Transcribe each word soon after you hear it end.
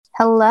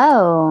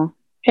Hello.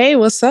 Hey,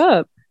 what's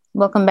up?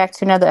 Welcome back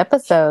to another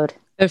episode.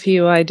 Of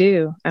You I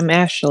Do. I'm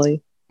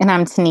Ashley. And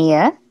I'm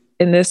Tania.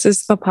 And this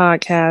is the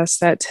podcast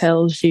that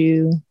tells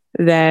you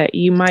that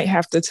you might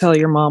have to tell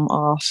your mom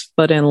off,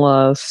 but in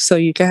love, so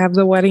you can have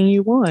the wedding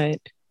you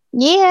want.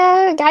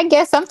 Yeah, I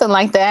guess something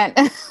like that.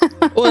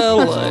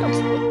 Well,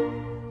 look.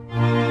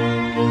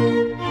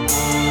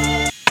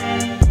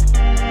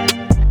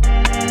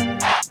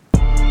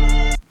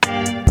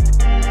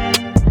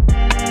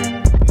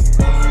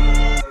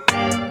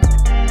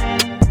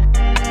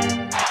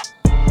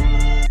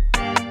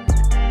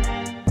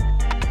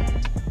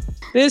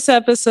 This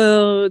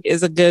episode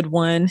is a good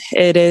one.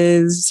 It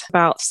is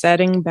about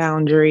setting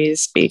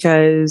boundaries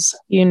because,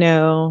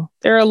 there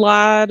are a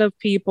lot of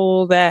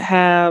people that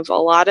have a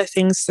lot of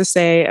things to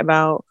say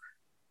about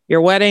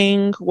your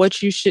wedding,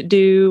 what you should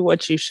do,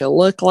 what you should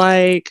look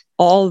like,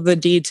 all the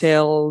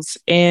details.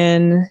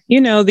 And,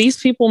 these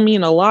people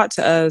mean a lot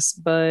to us,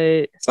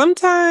 but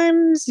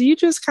sometimes you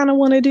just kind of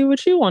want to do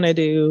what you want to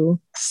do.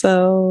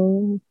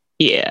 So,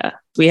 yeah,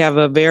 we have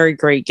a very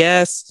great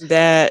guest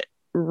that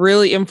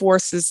really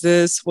enforces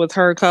this with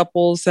her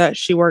couples that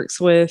she works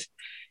with.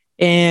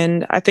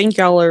 And I think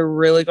y'all are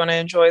really going to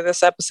enjoy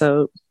this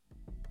episode.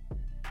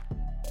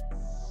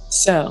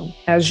 So,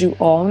 as you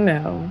all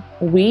know,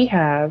 we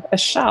have a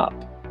shop.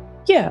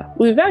 Yeah,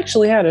 we've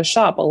actually had a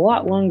shop a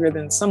lot longer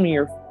than some of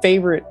your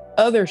favorite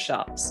other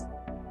shops.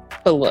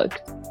 But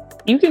look,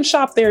 you can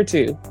shop there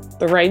too.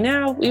 But right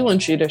now, we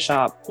want you to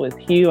shop with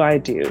Hue I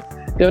Do.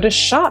 Go to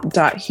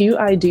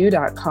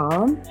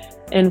shop.hueido.com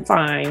and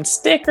find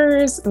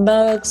stickers,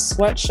 mugs,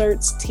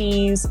 sweatshirts,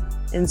 tees,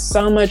 and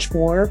so much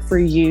more for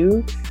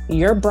you,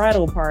 your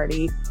bridal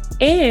party,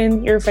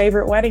 and your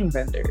favorite wedding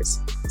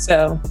vendors.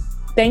 So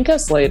thank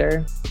us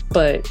later,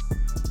 but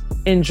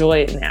enjoy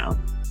it now.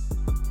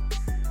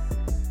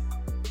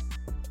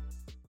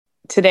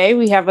 Today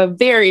we have a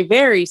very,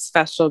 very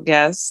special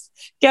guest.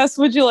 Guest,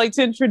 would you like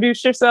to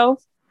introduce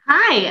yourself?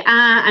 Hi,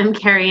 I'm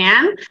Carrie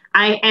Ann.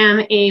 I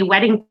am a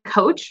wedding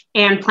coach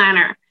and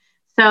planner.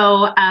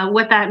 So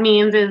what that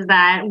means is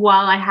that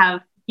while I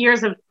have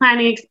years of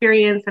planning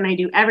experience and I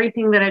do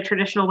everything that a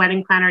traditional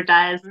wedding planner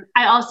does,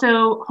 I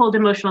also hold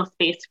emotional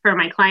space for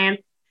my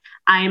clients.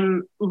 I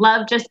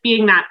love just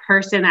being that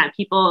person that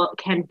people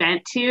can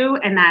vent to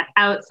and that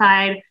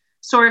outside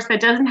source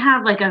that doesn't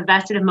have like a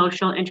vested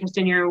emotional interest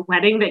in your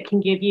wedding that can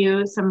give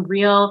you some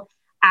real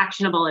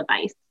actionable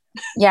advice.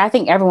 Yeah, I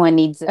think everyone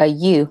needs a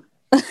you.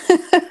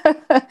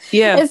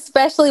 Yeah.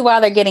 Especially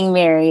while they're getting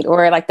married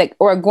or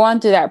going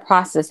through that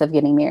process of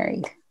getting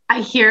married.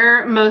 I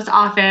hear most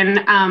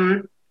often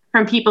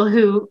from people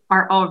who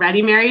are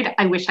already married,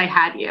 I wish I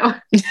had you.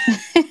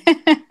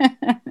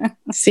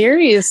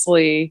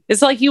 Seriously.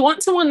 It's like you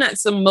want someone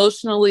that's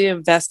emotionally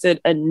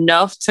invested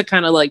enough to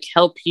kind of like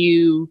help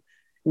you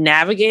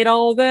navigate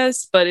all of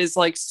this, but is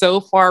like so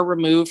far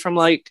removed from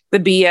like the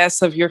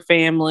BS of your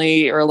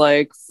family or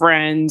like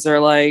friends or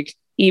like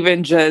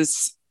even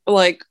just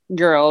like,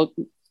 girl,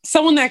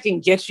 someone that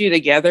can get you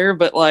together,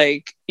 but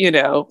like,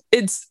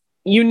 it's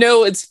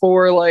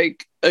for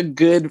like a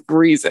good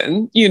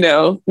reason,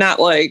 not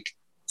like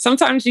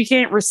sometimes you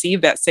can't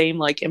receive that same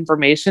like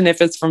information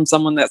if it's from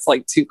someone that's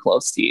like too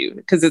close to you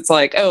because it's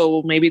like, oh,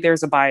 well, maybe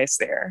there's a bias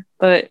there.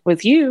 But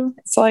with you,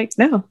 it's like,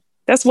 no,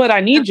 that's what I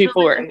need you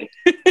for.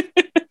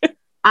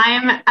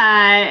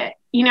 I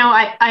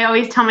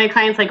always tell my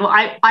clients like, well,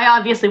 I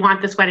obviously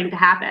want this wedding to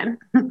happen.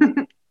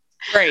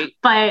 Right.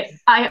 But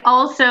I'm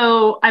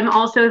also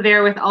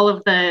there with all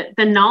of the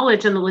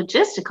knowledge and the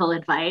logistical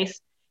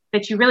advice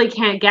that you really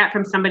can't get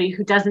from somebody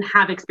who doesn't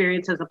have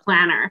experience as a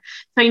planner.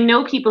 So I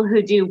know people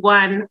who do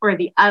one or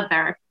the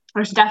other.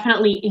 There's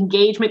definitely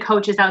engagement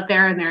coaches out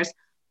there and there's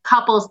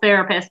couples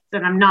therapists,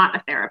 and I'm not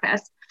a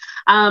therapist.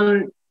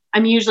 I'm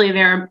usually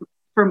there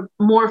for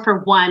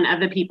one of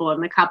the people in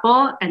the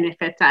couple. And if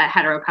it's a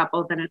hetero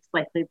couple, then it's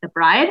likely the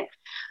bride.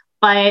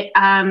 But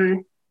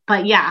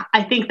yeah,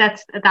 I think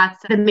that's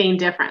the main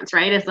difference,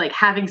 right? Is like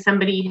having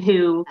somebody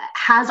who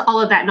has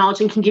all of that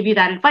knowledge and can give you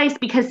that advice,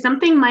 because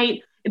something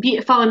might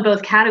fall in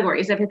both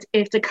categories. If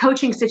it's a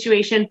coaching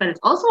situation, but it's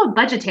also a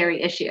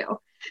budgetary issue.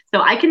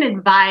 So I can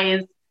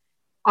advise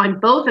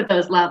on both of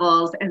those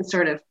levels and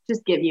sort of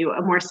just give you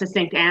a more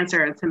succinct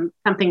answer and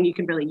something you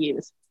can really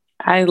use.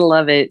 I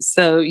love it.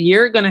 So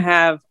you're going to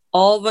have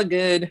all the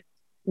good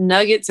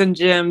nuggets and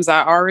gems.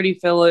 I already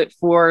feel it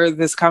for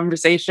this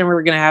conversation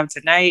we're going to have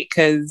tonight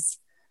because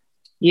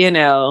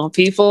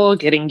people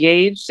get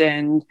engaged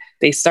and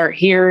they start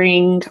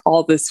hearing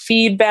all this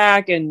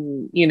feedback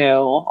and,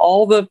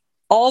 all the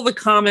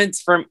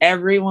comments from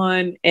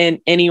everyone and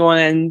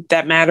anyone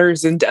that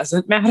matters and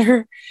doesn't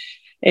matter.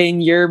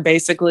 And you're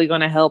basically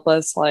going to help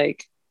us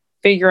like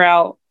figure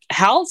out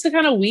how to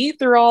kind of weed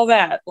through all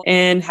that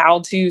and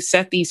how to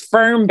set these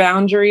firm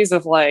boundaries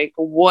of like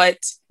what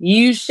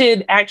you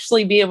should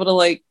actually be able to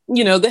like,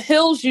 the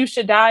hills you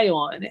should die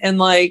on, and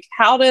like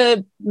how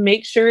to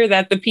make sure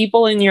that the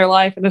people in your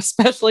life, and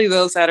especially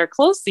those that are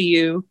close to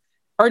you,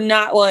 are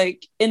not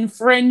like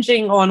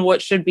infringing on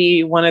what should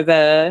be one of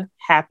the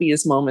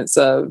happiest moments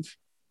of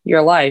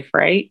your life,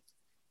 right?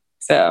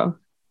 So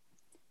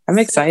I'm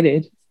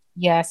excited.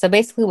 Yeah. So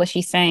basically what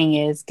she's saying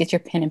is get your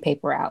pen and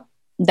paper out.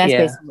 That's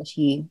basically what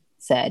she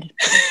said.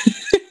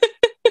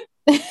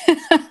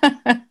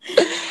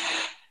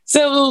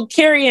 So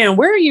Carrie Ann,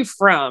 where are you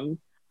from?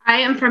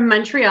 I am from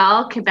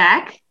Montreal,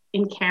 Quebec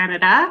in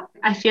Canada.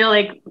 I feel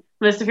like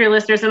most of your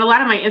listeners and a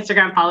lot of my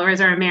Instagram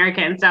followers are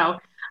American. So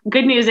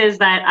good news is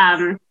that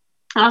I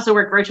also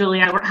work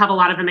virtually. I have a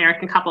lot of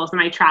American couples and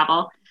I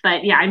travel.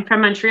 But yeah, I'm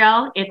from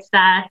Montreal. It's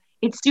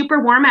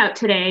super warm out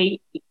today.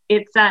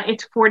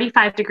 It's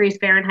 45 degrees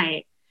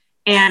Fahrenheit.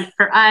 And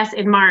for us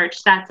in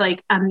March, that's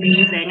like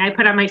amazing. I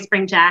put on my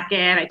spring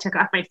jacket. I took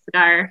off my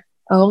scarf.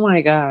 Oh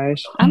my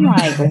gosh. I'm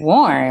like,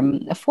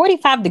 warm.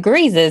 45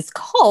 degrees is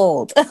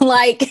cold.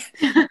 Like,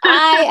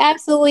 I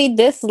absolutely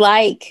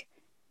dislike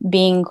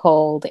being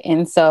cold.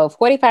 And so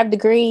 45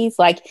 degrees,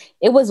 like,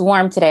 it was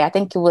warm today. I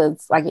think it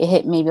was like it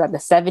hit maybe like the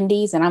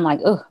 70s. And I'm like,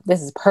 oh,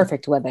 this is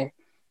perfect weather.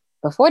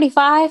 But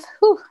 45,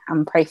 whew, I'm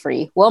gonna pray for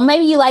you. Well,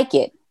 maybe you like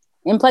it.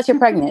 And plus you're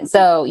pregnant.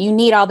 So you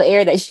need all the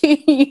air that you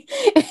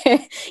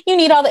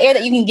need all the air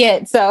that you can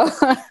get. So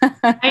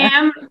I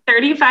am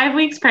 35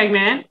 weeks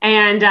pregnant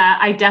and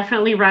I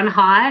definitely run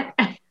hot.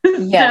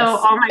 Yes. So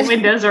all my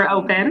windows are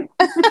open.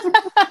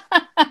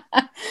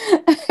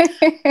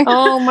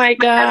 Oh my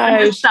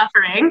gosh. He's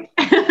suffering.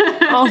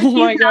 Oh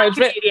my gosh.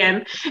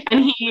 Canadian,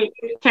 and he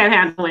can't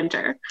handle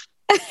winter.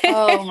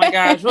 Oh my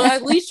gosh. Well,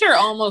 at least you're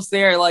almost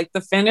there. Like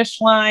the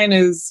finish line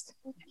is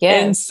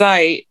in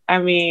sight. I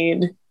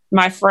mean,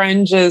 my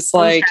friend just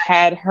like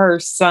had her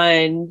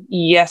son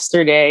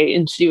yesterday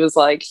and she was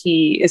like,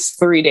 he is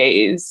 3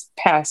 days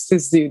past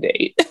his due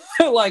date.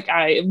 Like,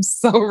 I am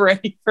so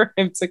ready for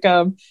him to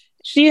come.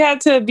 She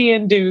had to be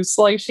induced.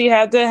 Like, she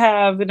had to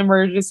have an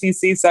emergency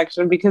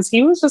C-section because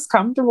he was just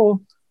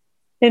comfortable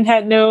and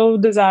had no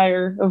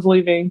desire of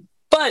leaving.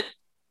 But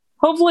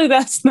hopefully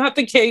that's not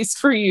the case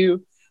for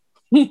you.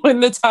 When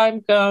the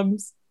time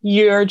comes,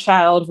 your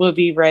child will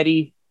be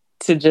ready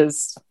to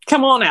just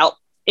come on out.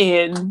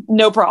 And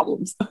no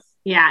problems.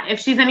 Yeah,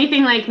 if she's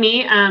anything like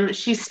me,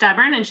 she's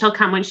stubborn and she'll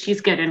come when she's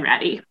good and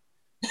ready.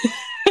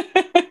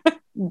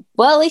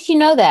 Well, at least you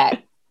know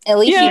that. At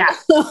least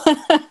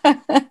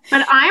But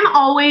I'm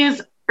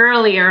always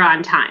earlier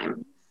on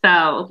time.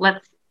 So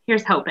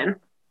here's hoping.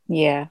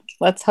 Yeah,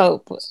 let's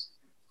hope.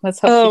 Let's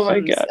hope. Oh my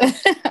God.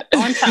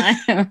 On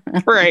time.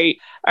 Right.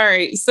 All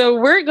right. So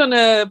we're going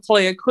to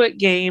play a quick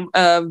game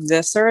of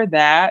this or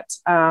that.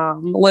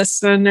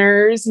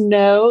 Listeners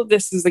know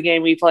this is a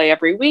game we play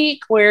every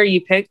week where you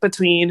pick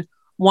between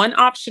one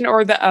option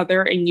or the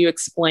other and you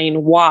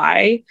explain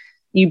why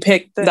you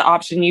picked the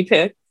option you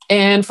picked.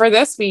 And for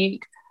this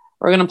week,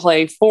 we're going to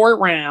play 4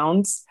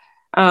 rounds.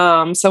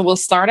 So we'll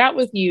start out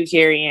with you,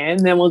 Carrie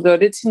Ann, then we'll go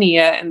to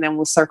Tania, and then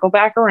we'll circle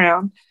back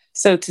around.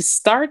 So to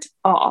start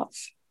off,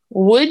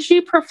 would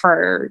you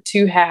prefer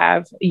to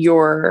have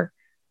your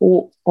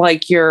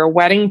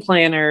wedding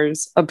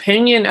planner's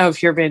opinion of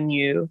your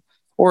venue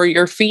or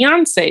your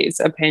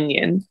fiance's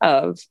opinion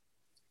of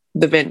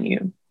the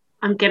venue?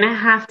 I'm going to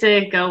have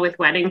to go with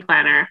wedding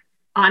planner,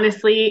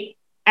 honestly.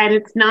 And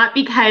it's not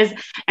because,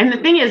 and the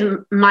thing is,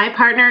 my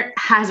partner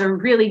has a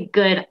really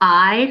good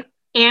eye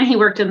and he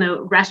worked in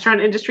the restaurant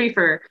industry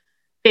for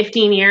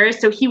 15 years.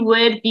 So he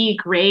would be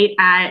great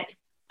at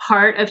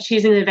part of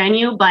choosing the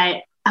venue,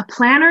 but a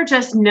planner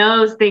just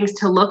knows things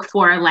to look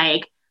for,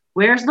 like,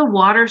 where's the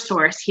water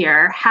source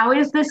here? How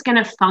is this going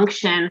to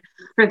function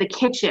for the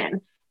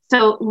kitchen?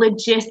 So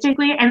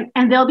logistically,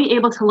 and they'll be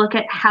able to look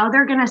at how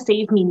they're going to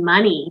save me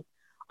money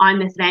on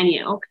this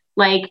venue.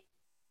 Like,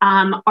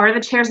 are the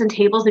chairs and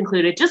tables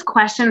included? Just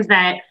questions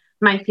that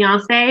my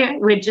fiance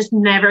would just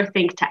never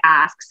think to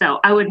ask. So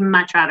I would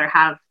much rather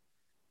have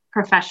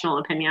professional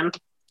opinion.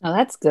 Oh,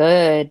 that's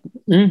good.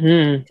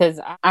 Because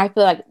I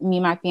feel like me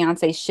and my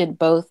fiance should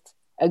both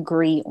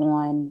agree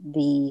on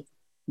the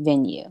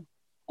venue,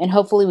 and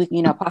hopefully we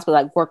can, possibly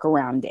like work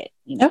around it.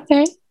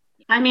 Okay.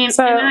 I mean,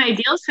 in an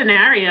ideal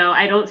scenario,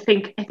 I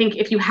think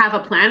if you have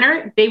a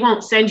planner, they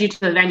won't send you to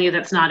the venue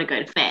that's not a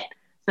good fit.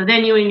 So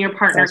then you and your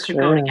partner could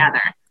go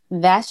together.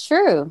 That's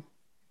true.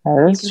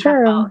 That is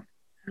true.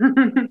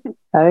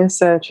 That is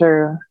so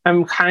true.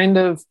 I'm kind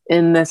of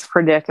in this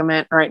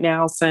predicament right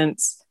now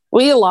since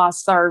we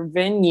lost our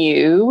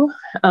venue,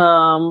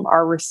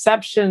 our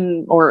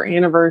reception or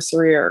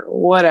anniversary or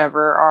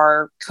whatever.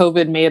 Our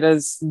COVID made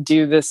us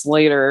do this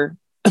later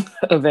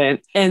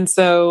event. And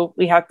so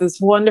we have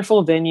this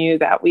wonderful venue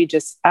that we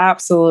just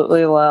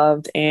absolutely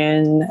loved.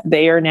 And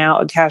they are now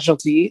a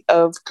casualty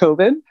of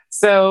COVID.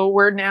 So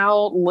we're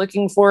now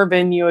looking for a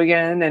venue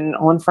again. And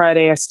on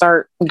Friday, I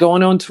start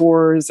going on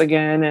tours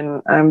again.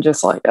 And I'm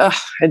just like,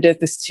 I did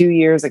this 2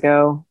 years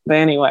ago. But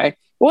anyway,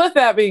 with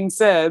that being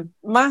said,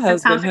 my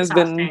husband has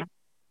been,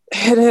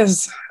 it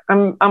is,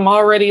 I'm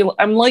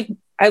like,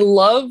 I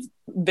love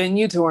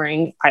venue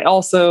touring. I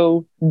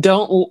also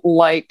don't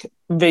like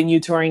venue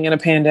touring in a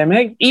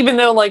pandemic, even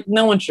though like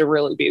no one should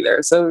really be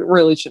there. So it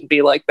really shouldn't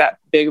be like that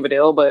big of a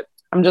deal. But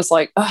I'm just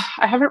like,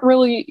 I haven't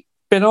really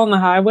been on the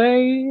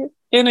highway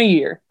in a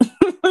year.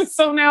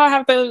 So now I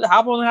have to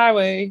hop on the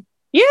highway.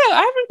 Yeah, I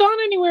haven't gone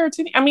anywhere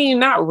I mean,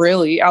 not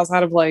really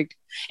outside of like,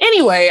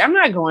 anyway, I'm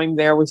not going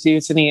there with you,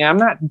 Tania. I'm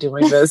not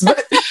doing this.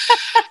 But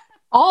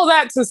all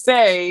that to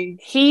say,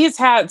 he's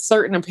had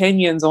certain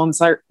opinions on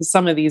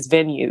some of these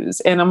venues.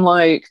 And I'm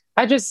like,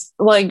 I just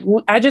want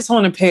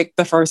to pick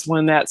the first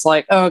one that's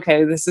like, oh,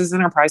 okay, this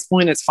isn't our price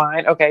point. It's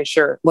fine. Okay,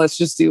 sure. Let's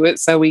just do it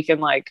so we can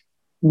like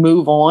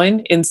move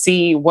on and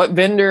see what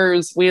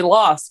vendors we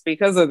lost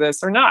because of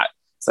this or not.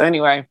 So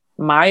anyway,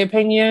 my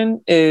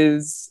opinion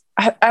is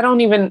I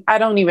don't even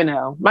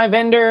know. My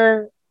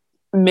vendor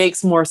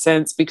makes more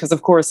sense because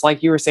of course,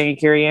 like you were saying,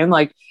 Carrie Ann,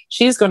 like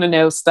she's going to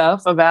know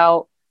stuff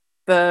about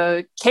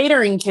the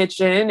catering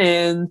kitchen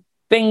and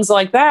things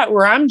like that,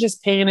 where I'm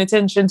just paying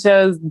attention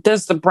to,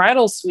 does the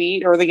bridal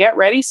suite or the get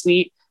ready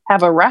suite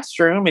have a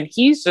restroom? And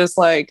he's just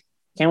like,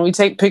 can we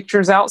take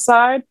pictures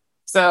outside?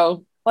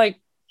 So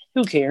like,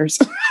 who cares?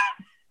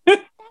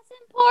 That's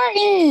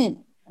important.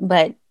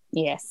 But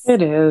yes,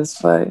 it is.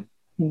 But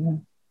yeah.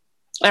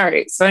 All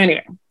right. So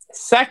anyway,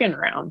 second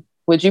round.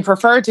 Would you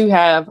prefer to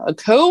have a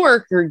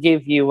coworker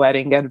give you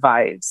wedding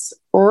advice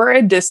or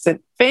a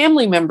distant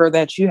family member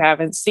that you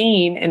haven't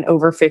seen in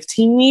over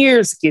 15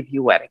 years give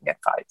you wedding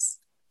advice?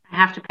 I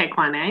have to pick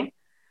one, eh?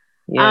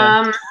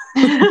 Yeah.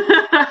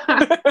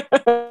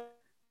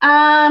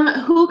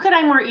 Who could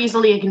I more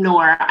easily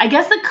ignore? I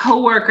guess the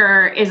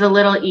coworker is a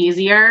little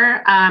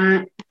easier.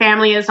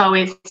 Family is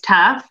always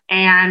tough,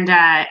 and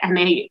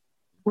they,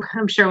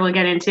 I'm sure we'll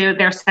get into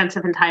their sense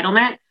of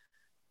entitlement.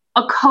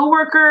 A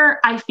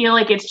coworker, I feel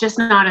like it's just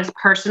not as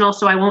personal,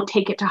 so I won't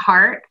take it to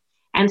heart.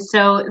 And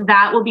so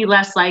that will be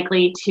less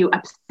likely to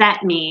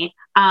upset me.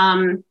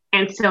 And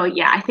so,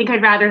 yeah, I think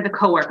I'd rather the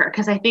coworker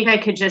because I think I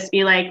could just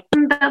be like,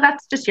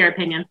 that's just your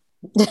opinion.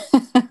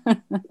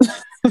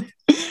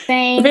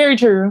 Same. Very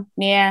true.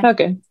 Yeah.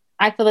 Okay.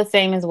 I feel the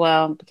same as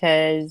well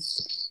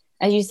because,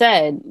 as you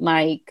said,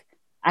 like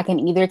I can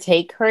either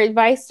take her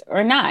advice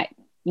or not.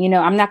 You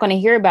know, I'm not going to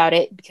hear about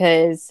it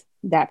because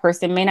that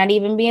person may not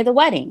even be at the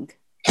wedding.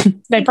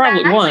 They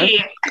probably won't.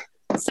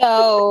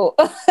 So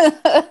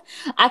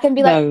I can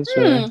be like,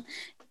 you know,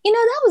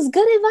 that was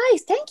good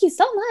advice. Thank you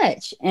so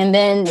much. And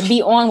then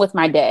be on with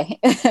my day.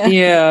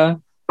 Yeah,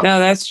 no,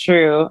 that's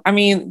true. I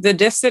mean, the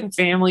distant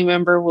family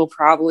member will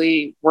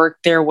probably work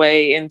their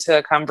way into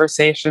a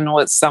conversation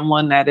with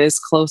someone that is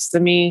close to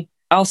me.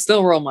 I'll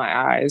still roll my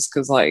eyes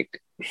because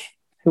like,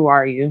 who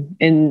are you?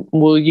 And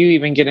will you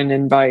even get an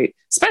invite?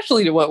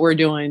 Especially to what we're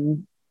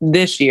doing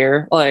this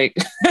year. Like,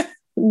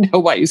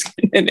 nobody's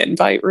getting an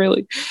invite,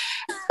 really.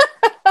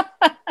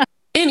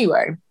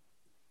 Anyway,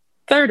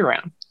 third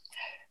round.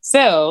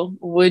 So,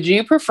 would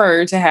you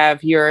prefer to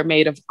have your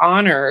maid of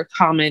honor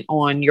comment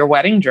on your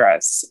wedding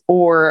dress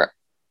or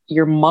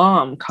your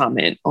mom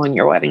comment on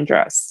your wedding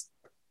dress?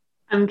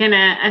 I'm going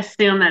to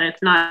assume that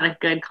it's not a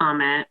good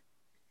comment.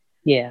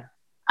 Yeah.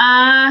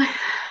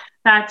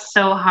 That's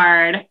so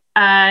hard.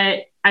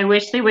 I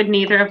wish they would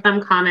neither of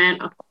them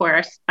comment, of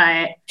course,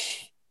 but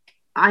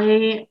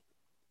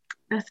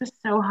this is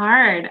so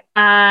hard.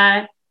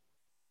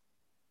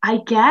 I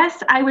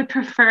guess I would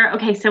prefer,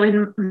 okay, so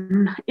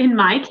in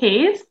my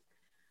case,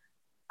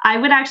 I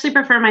would actually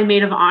prefer my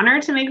maid of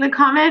honor to make the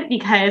comment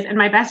because, and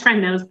my best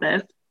friend knows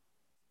this,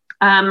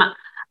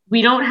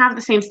 we don't have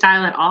the same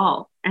style at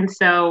all. And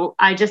so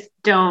I just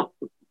don't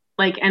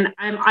like, and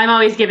I'm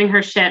always giving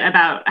her shit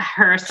about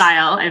her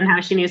style and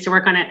how she needs to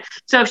work on it.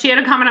 So if she had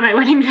a comment on my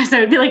wedding dress, I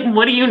would be like,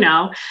 what do you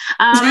know?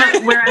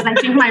 Whereas I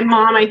think my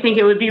mom, I think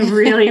it would be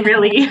really,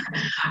 really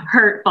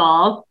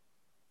hurtful.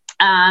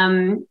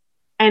 And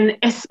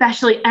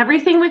especially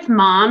everything with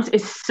moms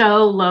is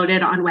so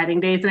loaded on wedding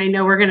days. And I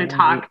know we're going to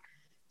talk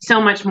so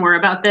much more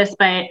about this,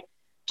 but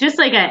just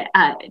like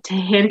to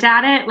hint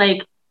at it,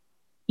 like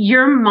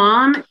your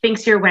mom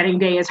thinks your wedding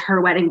day is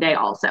her wedding day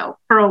also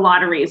for a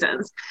lot of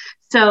reasons.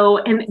 So,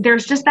 and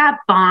there's just that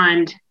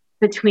bond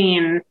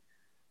between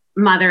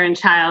mother and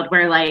child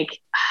where like,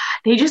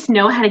 they just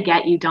know how to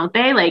get you, don't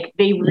they? Like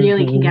they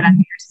really can get under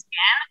your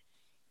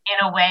skin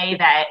in a way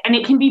that, and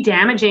it can be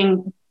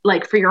damaging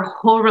like for your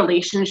whole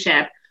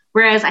relationship.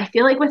 Whereas I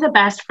feel like with a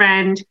best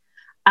friend,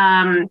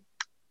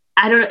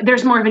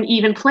 there's more of an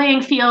even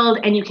playing field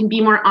and you can be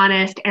more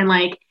honest. And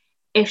like,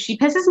 if she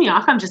pisses me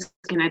off, I'm just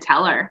going to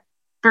tell her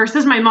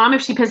versus my mom.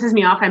 If she pisses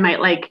me off, I might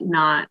like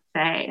not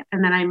say,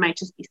 and then I might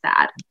just be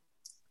sad.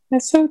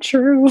 That's so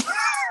true.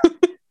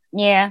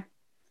 Yeah.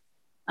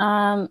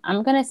 I'm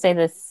going to say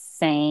the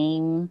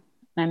same.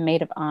 My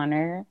maid of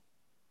honor.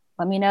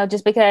 Let me know,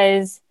 just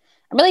because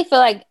I really feel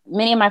like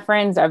many of my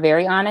friends are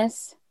very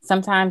honest.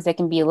 Sometimes they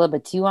can be a little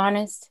bit too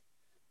honest.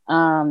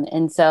 And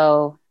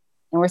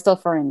we're still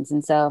friends.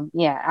 And so,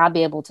 yeah, I'll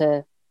be able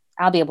to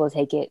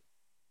take it.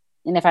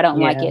 And if I don't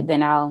like it,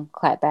 then I'll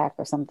clap back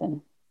or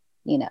something,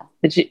 you know.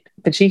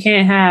 But you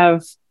can't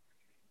have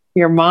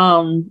your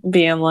mom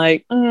being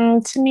like,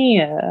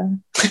 Tania.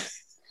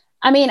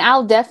 I mean,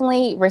 I'll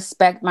definitely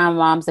respect my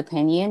mom's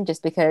opinion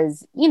just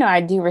because, you know, I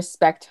do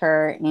respect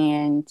her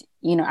and,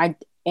 you know,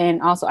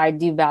 I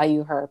do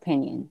value her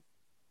opinion,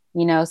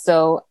 you know,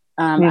 so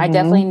I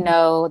definitely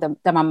know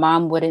that my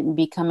mom wouldn't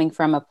be coming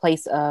from a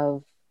place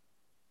of,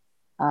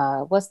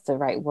 what's the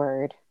right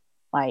word?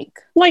 Like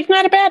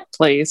not a bad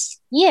place.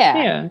 Yeah.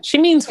 Yeah. She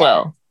means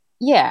well.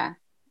 Yeah.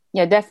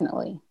 Yeah,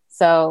 definitely.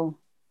 So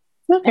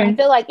and I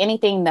feel like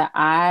anything that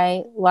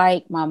I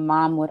like, my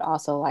mom would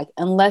also like,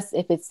 unless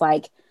if it's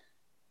like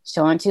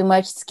showing too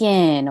much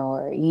skin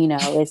or,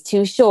 it's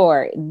too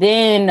short,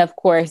 then of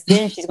course,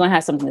 then she's going to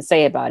have something to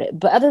say about it.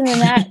 But other than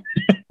that,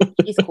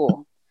 she's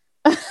cool.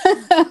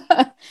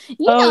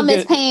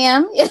 Miss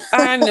Pam.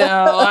 I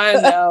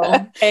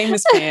know. Hey,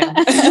 Miss Pam.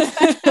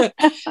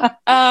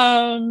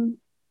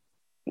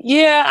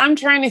 Yeah, I'm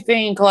trying to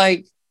think,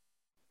 like,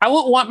 I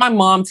would want my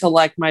mom to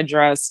like my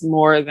dress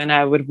more than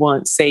I would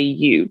want, say,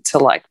 you to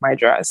like my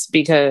dress,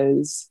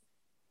 because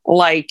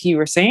like you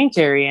were saying,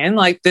 Carrie Ann,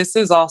 like this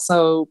is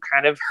also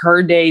kind of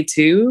her day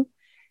too.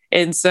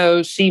 And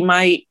so she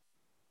might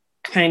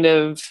kind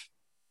of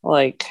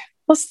like,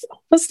 what's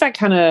that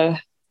kind of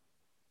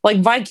like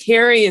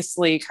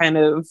vicariously kind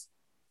of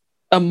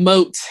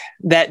emote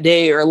that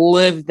day or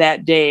live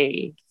that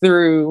day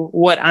through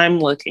what I'm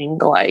looking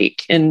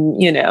like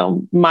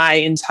and, my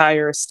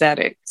entire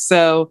aesthetic.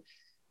 So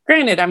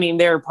granted, I mean,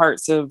 there are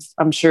parts of,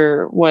 I'm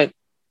sure, what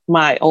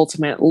my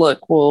ultimate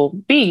look will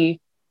be.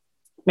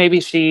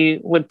 Maybe she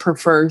would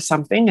prefer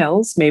something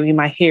else, maybe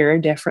my hair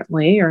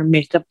differently or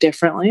makeup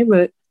differently,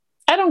 but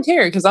I don't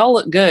care because I'll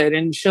look good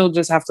and she'll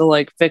just have to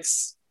like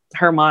fix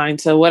her mind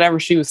to whatever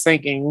she was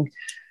thinking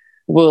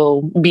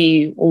will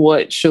be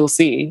what she'll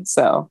see.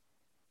 So,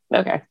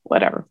 okay,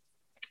 whatever.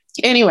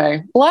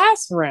 Anyway,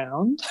 last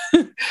round.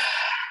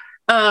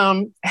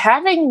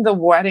 Having the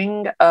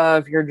wedding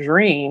of your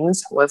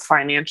dreams with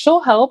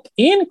financial help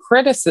and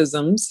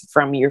criticisms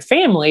from your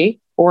family,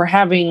 or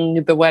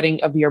having the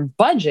wedding of your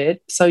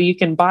budget so you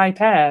can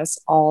bypass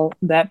all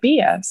that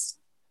BS.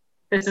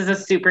 This is a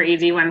super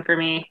easy one for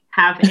me.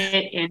 Have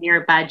it in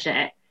your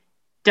budget.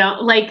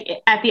 Don't, like,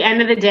 at the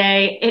end of the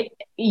day,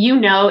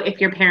 if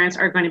your parents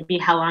are going to be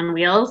hell on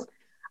wheels,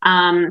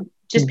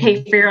 just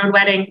pay for your own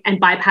wedding and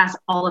bypass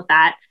all of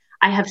that.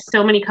 I have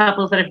so many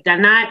couples that have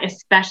done that,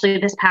 especially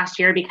this past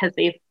year, because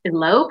they've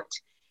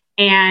eloped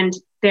and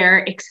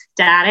they're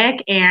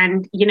ecstatic.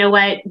 And you know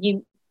what?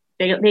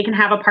 They can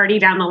have a party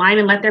down the line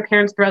and let their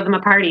parents throw them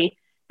a party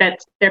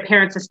that's their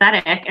parents'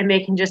 aesthetic, and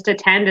they can just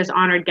attend as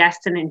honored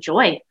guests and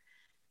enjoy.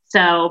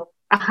 So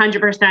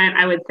 100%,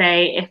 I would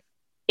say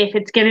if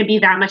it's going to be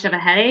that much of a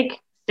headache,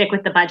 stick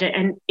with the budget,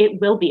 and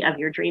it will be of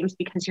your dreams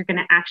because you're going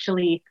to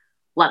actually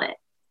love it.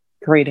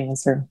 Great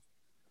answer.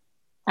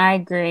 I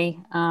agree.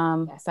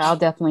 So I'll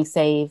definitely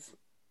save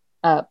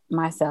up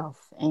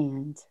myself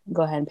and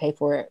go ahead and pay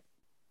for it.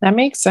 That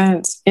makes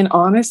sense. And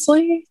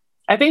honestly,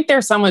 I think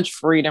there's so much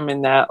freedom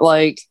in that,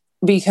 like,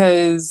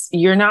 because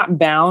you're not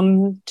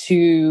bound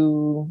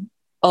to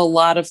a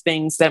lot of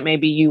things that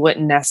maybe you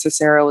wouldn't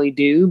necessarily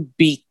do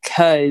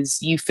because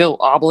you feel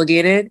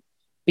obligated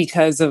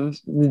because of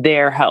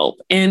their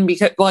help. And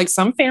because like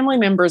some family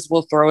members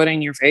will throw it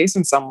in your face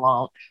and some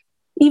won't.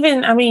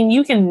 Even, I mean,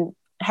 you can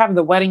have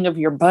the wedding of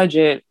your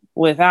budget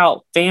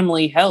without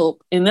family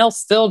help and they'll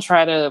still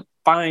try to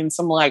find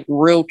some like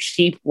real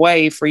cheap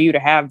way for you to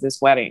have this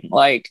wedding.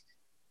 Like,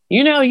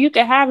 you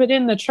could have it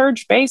in the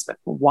church basement.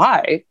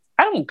 Why?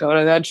 I don't go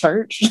to that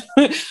church.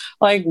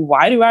 Like,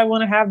 why do I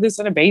want to have this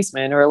in a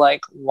basement? Or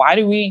like, why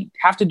do we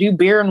have to do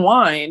beer and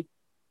wine?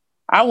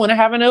 I want to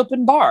have an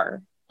open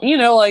bar.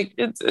 Like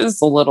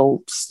it's a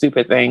little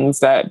stupid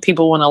things that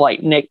people want to like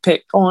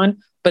nitpick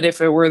on. But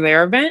if it were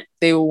their event,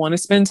 they would want to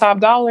spend top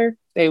dollar.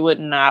 They would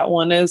not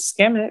want to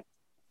skim it.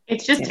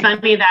 It's just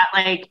funny that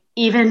like,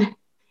 even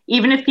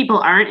if people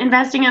aren't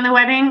investing in the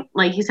wedding,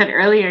 like you said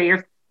earlier,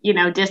 your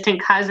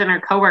distant cousin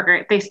or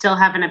coworker, they still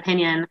have an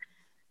opinion.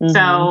 Mm-hmm.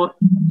 So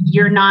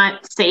you're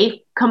not safe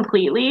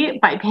completely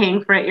by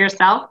paying for it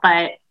yourself,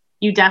 but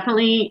you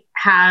definitely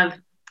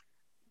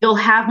you'll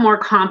have more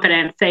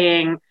confidence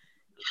saying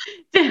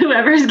to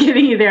whoever's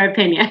giving you their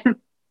opinion.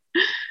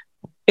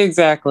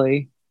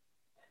 Exactly.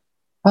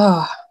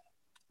 Oh,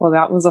 well,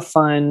 that was a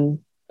fun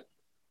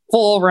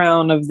full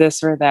round of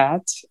this or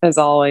that, as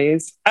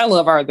always. I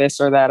love our this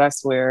or that, I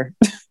swear.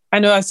 I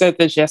know I said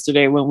this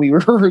yesterday when we were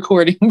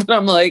recording, but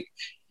I'm like,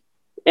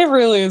 it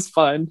really is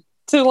fun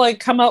to like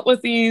come up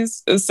with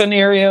these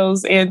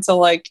scenarios and to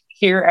like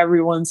hear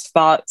everyone's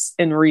thoughts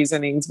and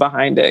reasonings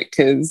behind it.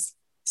 Cause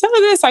some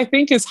of this I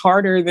think is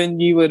harder than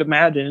you would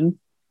imagine.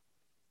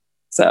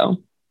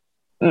 So.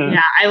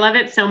 Yeah, I love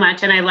it so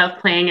much. And I love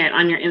playing it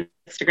on your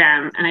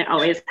Instagram. And I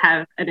always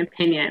have an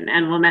opinion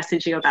and will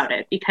message you about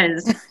it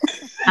because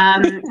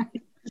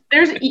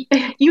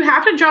you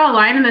have to draw a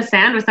line in the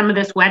sand with some of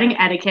this wedding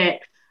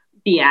etiquette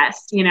BS,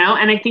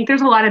 and I think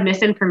there's a lot of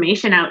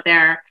misinformation out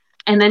there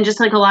and then just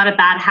like a lot of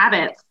bad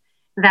habits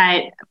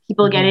that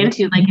people get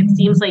into. Like, it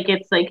seems like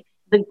it's like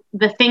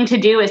the thing to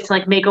do is to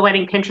like make a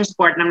wedding Pinterest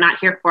board, and I'm not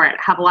here for it.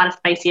 I have a lot of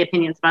spicy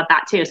opinions about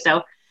that too.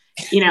 So,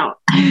 we're not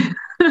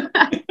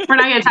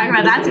going to talk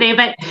about that today,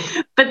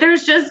 but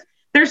there's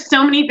there's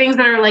so many things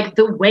that are like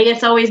the way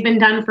it's always been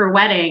done for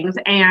weddings.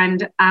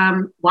 And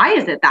why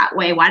is it that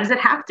way? Why does it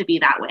have to be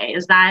that way?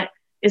 Is that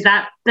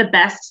the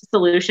best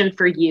solution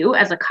for you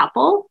as a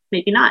couple?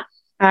 Maybe not.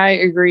 I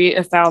agree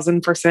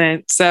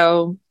 1,000%.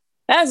 So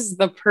that's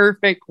the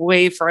perfect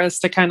way for us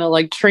to kind of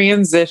like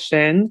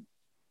transition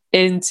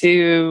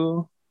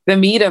into the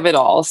meat of it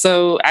all.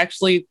 So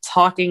actually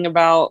talking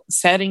about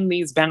setting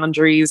these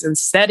boundaries and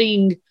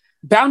setting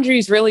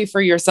boundaries really for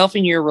yourself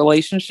and your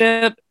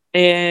relationship.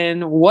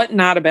 And what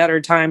not a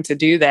better time to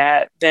do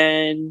that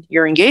than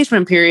your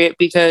engagement period?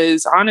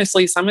 Because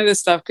honestly, some of this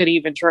stuff could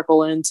even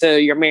trickle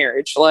into your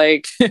marriage.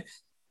 Like,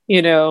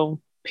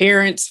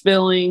 parents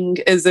feeling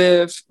as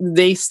if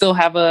they still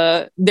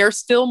they're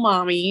still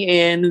mommy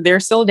and they're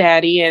still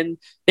daddy and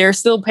they're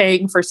still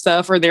paying for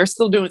stuff, or they're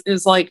still doing,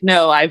 it's like,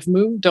 no, I've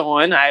moved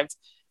on. I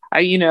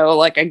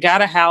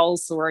got a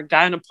house or I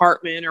got an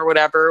apartment or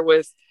whatever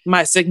with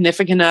my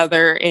significant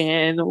other,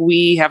 and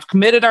we have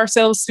committed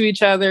ourselves to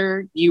each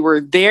other. You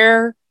were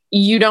there.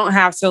 You don't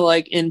have to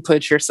like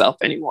input yourself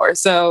anymore.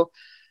 So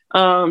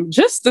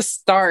just to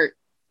start,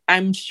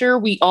 I'm sure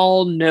we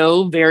all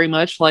know very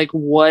much like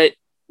what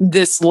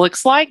this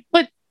looks like,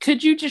 but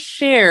could you just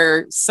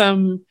share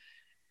some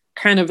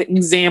kind of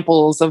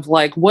examples of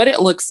like what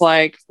it looks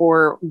like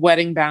for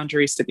wedding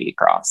boundaries to be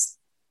crossed?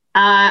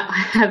 I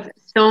have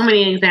so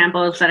many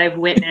examples that I've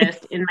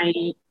witnessed in my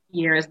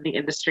years in the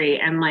industry.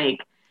 And like,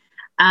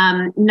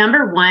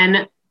 number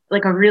one,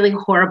 like a really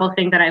horrible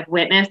thing that I've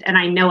witnessed, and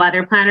I know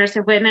other planners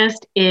have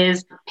witnessed,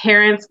 is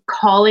parents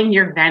calling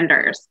your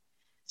vendors.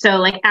 So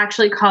like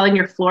actually calling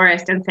your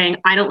florist and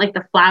saying, I don't like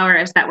the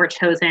flowers that were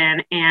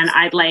chosen and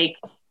I'd like,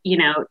 you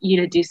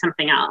to do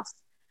something else.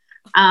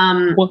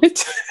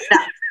 What?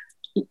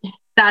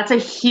 That's a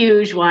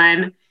huge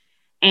one.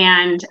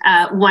 And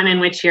one in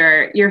which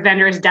your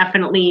vendors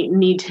definitely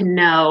need to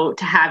know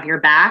to have your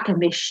back, and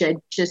they should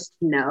just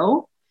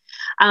know.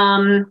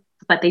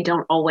 But they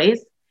don't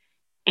always.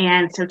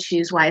 And so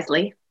choose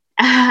wisely.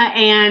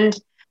 And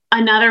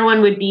another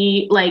one would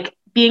be like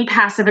being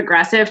passive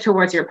aggressive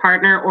towards your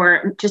partner,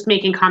 or just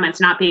making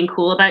comments, not being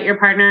cool about your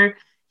partner.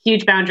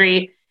 Huge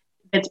boundary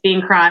that's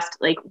being crossed.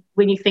 Like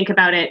when you think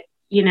about it,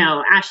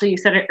 Ashley, you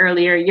said it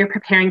earlier, you're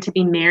preparing to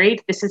be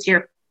married. This is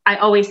I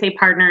always say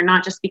partner,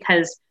 not just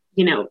because,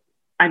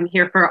 I'm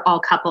here for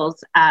all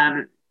couples,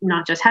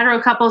 not just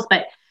hetero couples,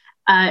 but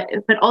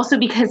also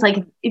because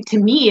like, to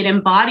me, it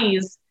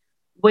embodies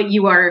what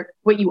you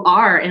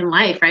are in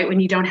life, right? When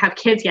you don't have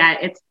kids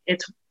yet,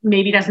 it's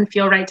maybe doesn't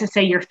feel right to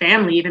say your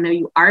family, even though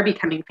you are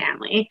becoming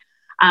family.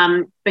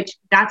 But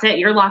that's it.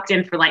 You're locked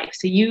in for life.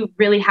 So you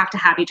really have to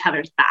have each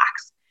other's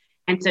backs.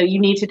 And so you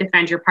need to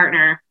defend your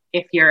partner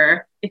if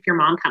your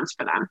mom comes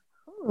for them.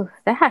 Ooh,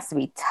 that has to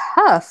be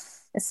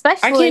tough,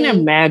 especially. I can't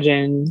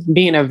imagine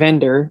being a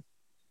vendor.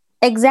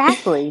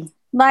 Exactly.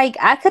 Like,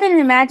 I couldn't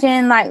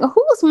imagine, like,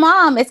 whose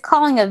mom is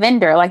calling a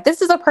vendor? Like,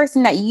 this is a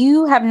person that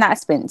you have not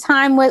spent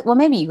time with. Well,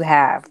 maybe you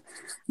have,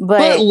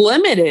 but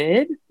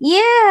limited.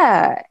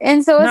 Yeah.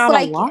 And so it's not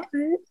like,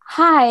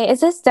 hi,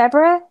 is this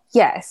Deborah?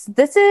 Yes,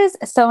 this is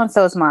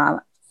so-and-so's mom.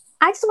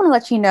 I just want to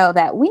let you know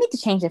that we need to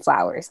change the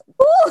flowers.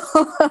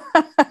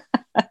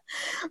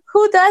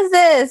 Who does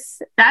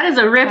this? That is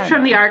a ripped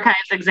from the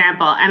archives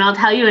example. And I'll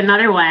tell you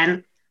another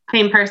one,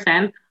 same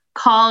person,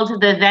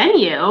 called the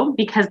venue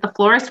because the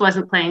florist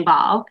wasn't playing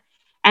ball,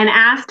 and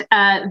asked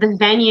the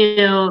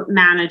venue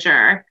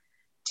manager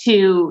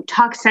to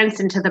talk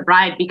sense into the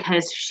bride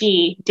because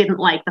she didn't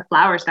like the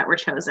flowers that were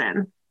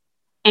chosen.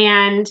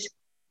 And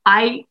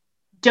I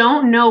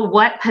don't know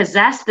what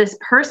possessed this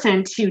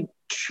person to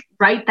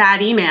write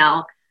that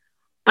email,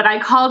 but I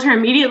called her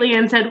immediately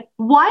and said,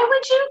 why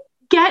would you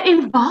get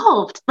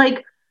involved?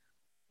 Like,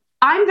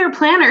 I'm their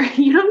planner.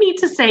 You don't need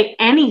to say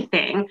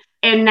anything.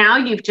 And now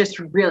you've just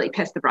really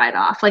pissed the bride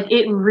off. Like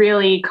it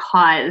really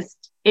caused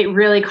a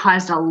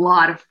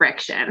lot of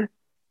friction.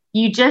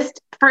 You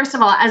just, first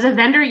of all, as a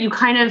vendor, you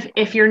kind of,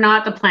 if you're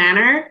not the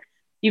planner,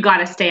 you got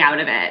to stay out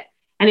of it.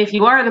 And if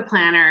you are the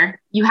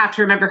planner, you have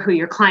to remember who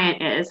your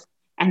client is,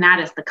 and that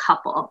is the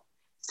couple.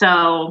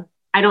 So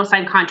I don't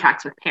sign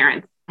contracts with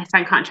parents. I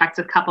sign contracts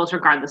with couples,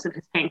 regardless of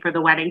who's paying for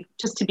the wedding,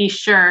 just to be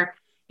sure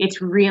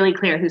it's really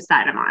clear whose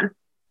side I'm on,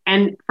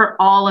 and for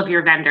all of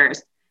your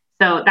vendors.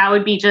 So that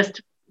would be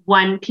just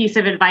one piece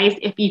of advice.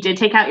 If you did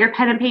take out your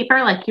pen and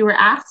paper, like you were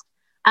asked,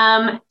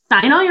 sign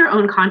all your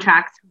own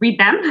contracts, read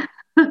them,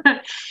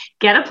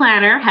 get a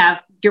planner,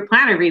 have your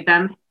planner read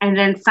them, and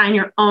then sign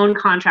your own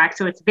contract.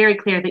 So it's very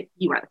clear that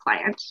you are the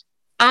client.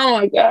 Oh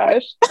my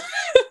gosh.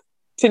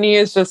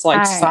 Tania's just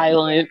like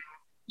silent.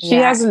 She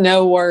has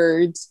no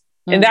words.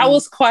 Mm-hmm. And that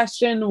was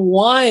question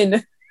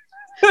 1.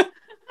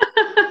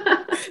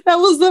 That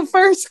was the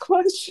first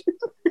question.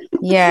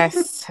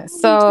 Yes.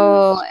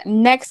 So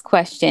next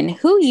question.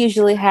 Who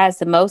usually has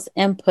the most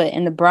input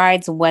in the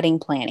bride's wedding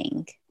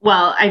planning?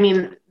 Well, I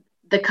mean,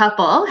 the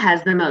couple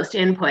has the most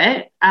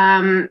input.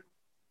 And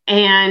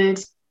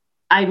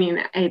I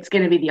mean, it's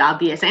going to be the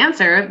obvious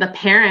answer. The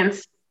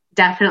parents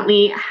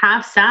definitely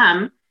have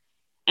some.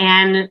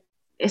 And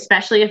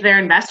especially if they're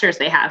investors,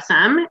 they have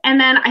some. And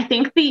then I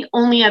think the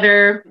only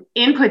other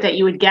input that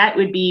you would get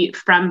would be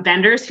from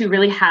vendors who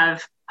really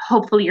have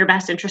hopefully your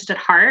best interest at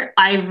heart.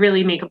 I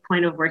really make a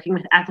point of working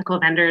with ethical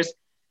vendors,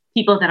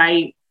 people that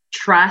I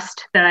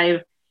trust, that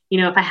I've,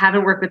 if I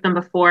haven't worked with them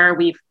before,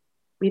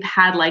 we've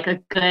had like a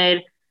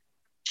good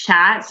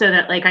chat so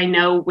that like I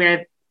know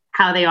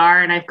how they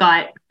are, and I've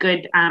got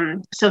good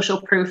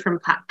social proof from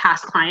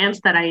past clients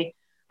that I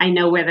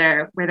know where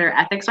their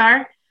ethics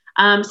are.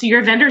 So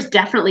your vendors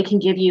definitely can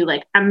give you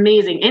like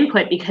amazing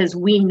input because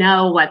we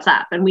know what's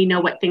up and we know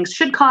what things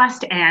should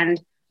cost,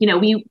 and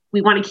we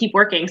want to keep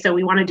working, so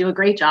we want to do a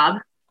great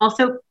job.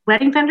 Also,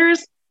 wedding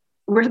vendors,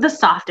 we're the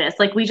softest.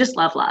 Like, we just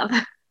love.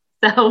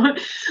 So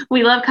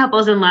we love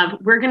couples in love.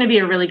 We're going to be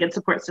a really good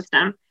support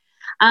system.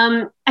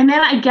 And then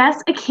I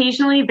guess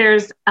occasionally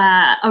there's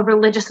a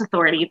religious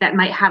authority that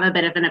might have a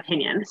bit of an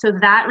opinion. So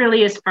that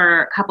really is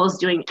for couples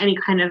doing any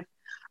kind of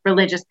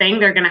religious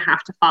thing. They're going to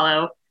have to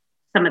follow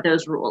some of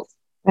those rules.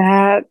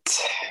 That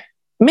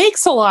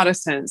makes a lot of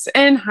sense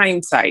in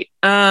hindsight.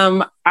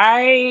 When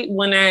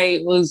I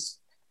was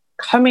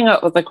coming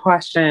up with a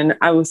question,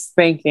 I was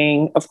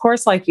thinking, of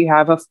course, like you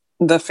have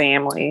the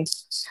family.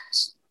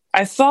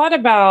 I thought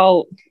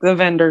about the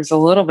vendors a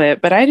little bit,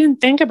 but I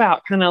didn't think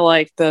about kind of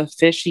like the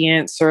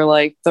officiants or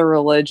like the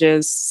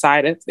religious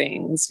side of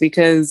things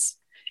because,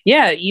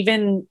 yeah,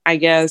 even I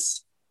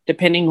guess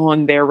depending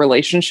on their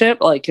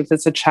relationship, like if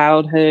it's a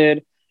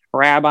childhood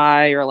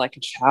rabbi or like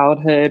a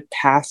childhood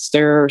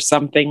pastor or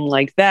something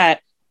like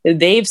that,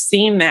 they've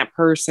seen that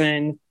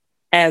person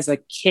as a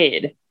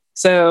kid.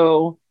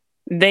 So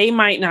they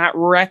might not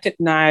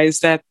recognize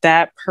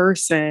that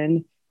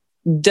person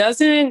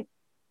doesn't,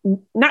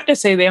 not to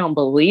say they don't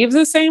believe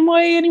the same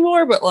way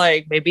anymore, but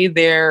like maybe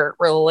their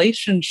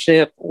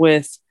relationship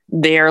with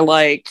their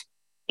like,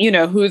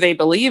 who they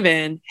believe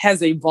in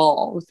has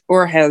evolved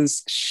or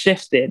has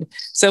shifted.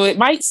 So it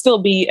might still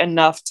be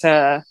enough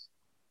to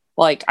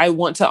like, I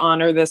want to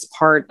honor this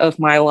part of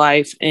my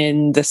life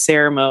in the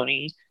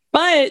ceremony.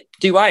 But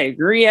do I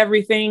agree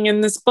everything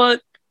in this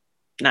book?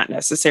 Not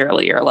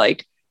necessarily. Or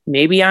like,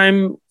 maybe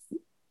I'm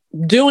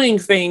doing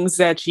things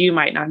that you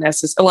might not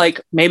necessarily,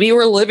 like maybe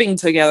we're living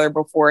together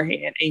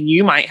beforehand and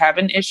you might have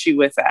an issue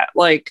with that.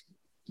 Like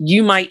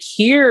you might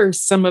hear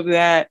some of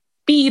that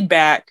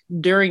feedback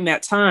during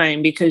that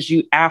time because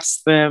you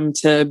asked them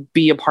to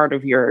be a part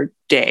of your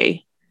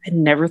day. I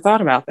never thought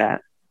about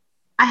that.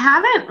 I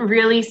haven't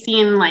really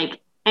seen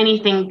like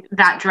anything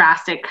that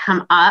drastic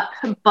come up,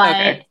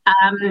 but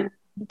okay.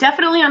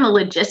 Definitely on the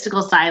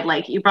logistical side,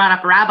 like you brought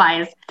up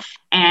rabbis,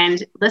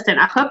 and listen,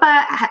 a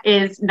chuppah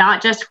is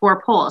not just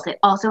 4 poles. It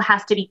also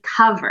has to be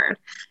covered.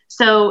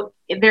 So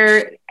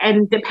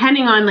and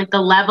depending on like the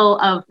level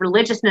of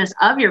religiousness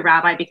of your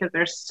rabbi, because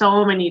there's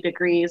so many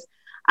degrees.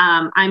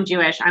 I'm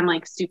Jewish. I'm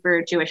like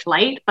super Jewish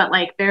light, but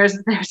like there's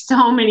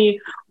so many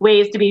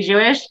ways to be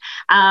Jewish.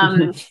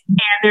 And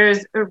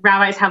there's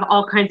rabbis have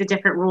all kinds of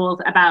different rules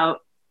about,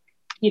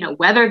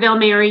 whether they'll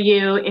marry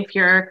you if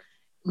you're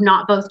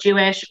not both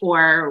Jewish,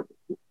 or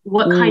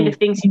what kind of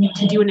things you need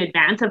to do in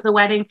advance of the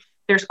wedding.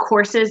 There's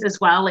courses as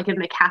well. Like in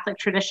the Catholic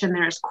tradition,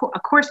 there's a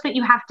course that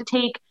you have to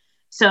take.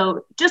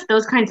 So just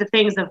those kinds of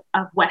things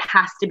of what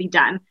has to be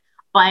done.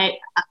 But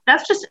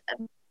that's just,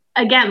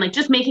 again, like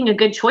just making a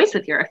good choice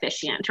with your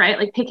officiant, right?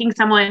 Like picking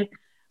someone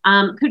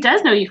who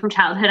does know you from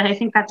childhood. I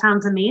think that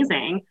sounds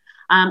amazing.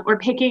 Or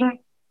picking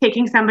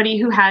somebody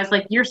who has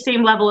like your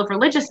same level of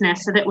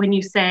religiousness, so that when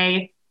you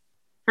say,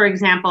 for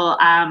example,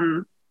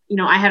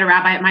 I had a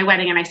rabbi at my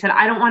wedding and I said,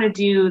 I don't want to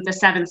do the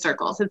 7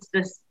 circles.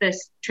 It's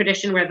this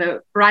tradition where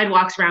the bride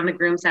walks around the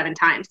groom 7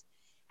 times.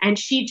 And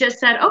she just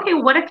said, okay,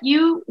 what if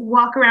you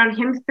walk around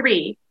him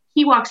 3,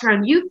 he walks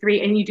around you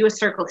 3, and you do a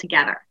circle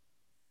together?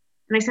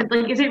 And I said,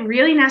 like, is it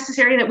really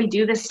necessary that we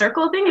do this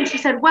circle thing? And she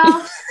said,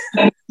 well,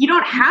 you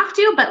don't have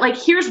to, but like,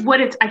 here's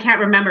what I can't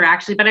remember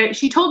actually, but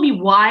she told me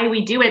why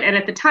we do it. And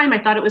at the time I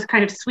thought it was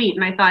kind of sweet.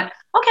 And I thought,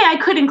 okay, I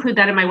could include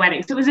that in my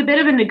wedding. So it was a bit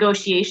of a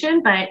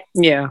negotiation, but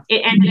yeah,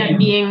 it ended up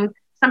being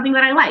something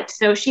that I liked.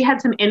 So she had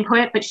some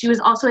input, but she was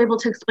also able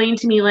to explain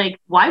to me like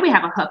why we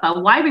have a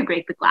chuppah, why we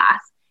break the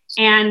glass.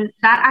 And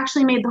that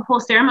actually made the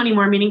whole ceremony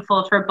more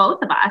meaningful for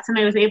both of us. And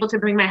I was able to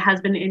bring my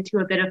husband into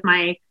a bit of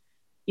my,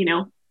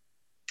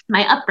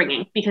 my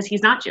upbringing, because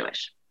he's not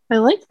Jewish. I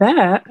like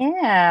that.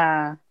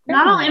 Yeah.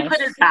 Not all input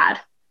is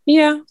bad.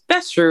 Yeah,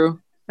 that's true.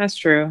 That's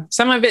true.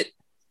 Some of it,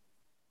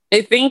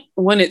 I think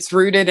when it's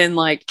rooted in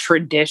like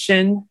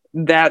tradition,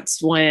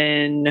 that's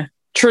when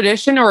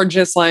tradition, or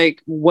just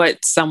like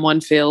what someone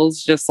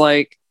feels, just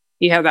like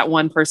you have that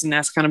one person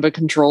that's kind of a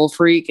control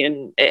freak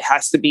and it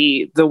has to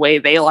be the way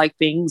they like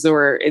things,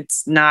 or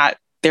it's not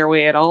their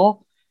way at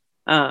all.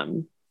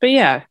 But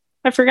yeah,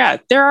 I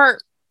forgot. There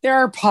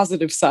are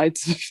positive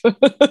sides of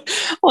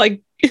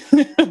like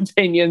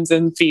opinions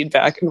and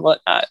feedback and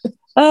whatnot.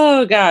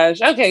 Oh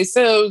gosh. Okay.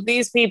 So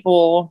these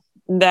people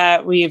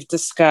that we've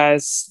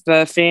discussed,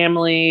 the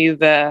family,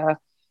 the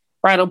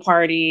bridal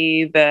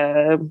party,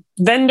 the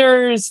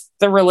vendors,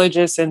 the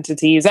religious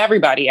entities,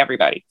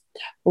 everybody.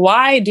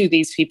 Why do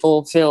these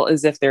people feel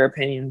as if their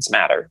opinions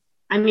matter?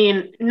 I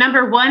mean,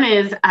 number one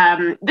is,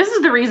 this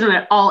is the reason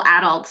that all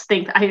adults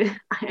think I'm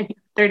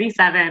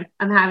 37,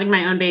 I'm having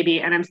my own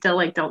baby, and I'm still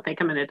like, don't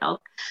think I'm an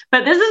adult.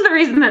 But this is the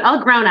reason that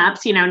all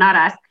grown-ups, not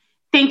us,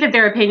 think that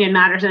their opinion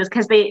matters, is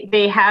because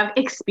they have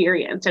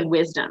experience and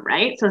wisdom,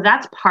 right? So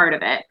that's part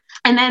of it.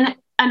 And then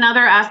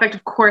another aspect,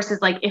 of course,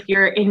 is like if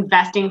you're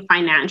investing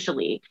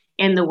financially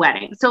in the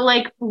wedding. So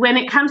like when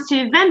it comes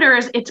to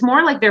vendors, it's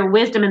more like their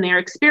wisdom and their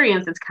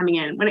experience that's coming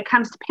in. When it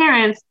comes to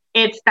parents,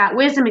 it's that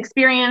wisdom,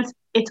 experience.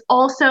 It's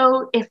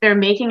also, if they're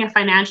making a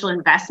financial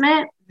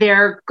investment,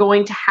 they're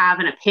going to have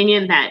an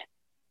opinion that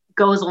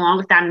goes along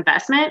with that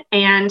investment.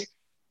 And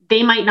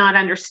they might not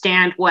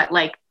understand what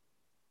like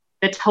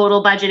the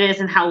total budget is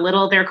and how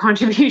little their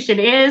contribution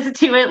is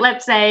to it,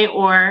 let's say,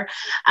 or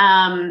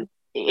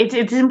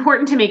it's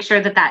important to make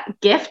sure that that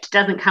gift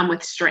doesn't come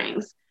with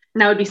strings.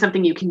 And that would be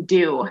something you can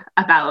do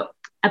about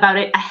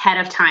it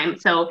ahead of time.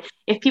 So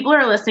if people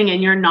are listening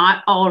and you're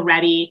not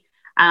already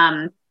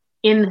in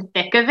the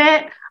thick of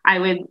it, I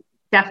would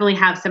definitely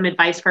have some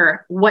advice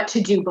for what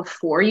to do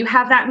before you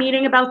have that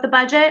meeting about the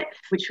budget,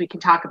 which we can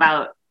talk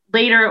about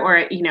later,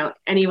 or,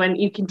 anyone,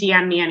 you can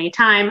DM me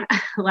anytime.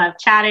 I love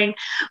chatting.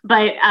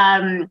 But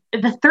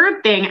the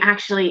third thing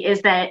actually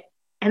is that,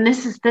 and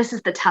this is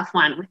the tough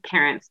one with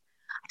parents.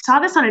 I saw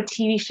this on a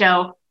TV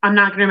show. I'm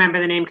not going to remember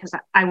the name because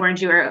I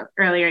warned you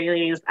earlier,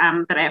 ladies,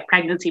 that I have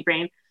pregnancy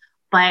brain.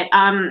 But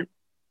I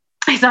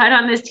saw it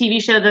on this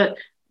TV show.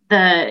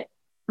 The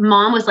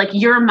mom was like,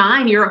 "You're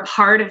mine. You're a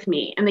part of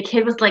me." And the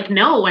kid was like,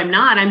 "No, I'm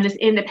not. I'm this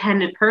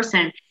independent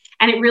person."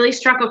 And it really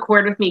struck a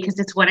chord with me because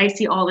it's what I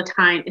see all the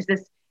time, is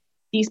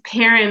these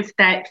parents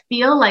that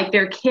feel like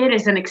their kid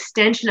is an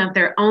extension of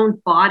their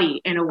own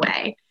body in a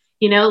way.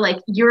 Like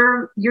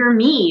you're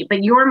me,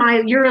 but you're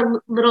a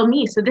little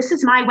me. So this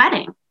is my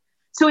wedding.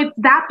 So it's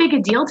that big a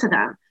deal to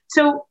them.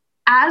 So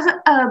as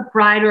a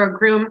bride or a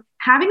groom,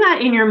 having that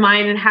in your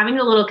mind and having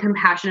a little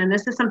compassion, and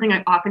this is something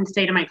I often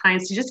say to my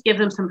clients, to just give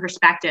them some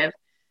perspective.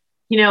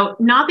 Not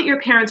that your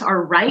parents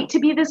are right to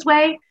be this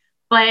way,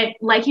 but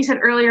like you said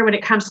earlier, when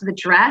it comes to the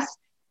dress,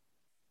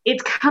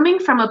 it's coming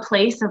from a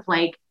place of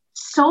like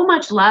so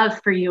much love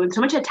for you and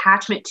so much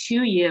attachment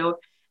to you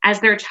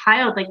as their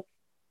child. Like,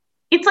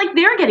 it's like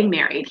they're getting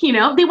married, they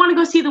want to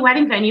go see the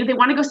wedding venue. They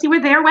want to go see where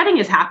their wedding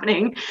is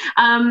happening.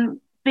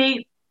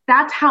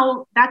 That's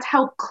how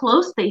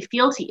close they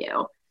feel to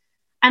you.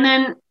 And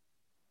then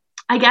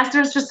I guess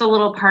there's just a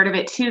little part of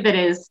it too, that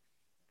is,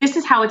 this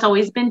is how it's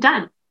always been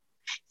done.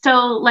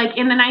 So like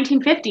in the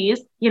 1950s,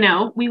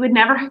 we would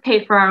never have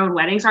paid for our own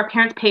weddings. Our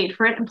parents paid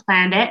for it and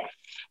planned it.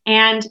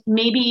 And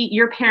maybe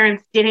your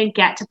parents didn't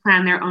get to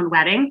plan their own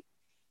wedding.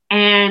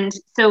 And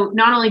so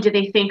not only do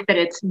they think that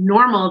it's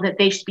normal that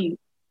they should be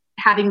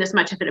having this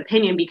much of an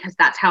opinion because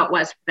that's how it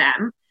was for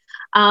them,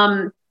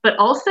 but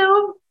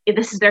also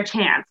this is their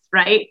chance,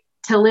 right,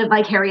 to live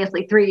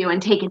vicariously through you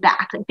and take it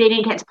back. Like, they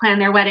didn't get to plan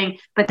their wedding,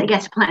 but they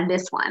get to plan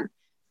this one.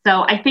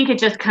 So I think it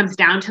just comes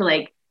down to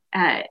like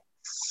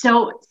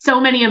so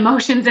many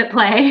emotions at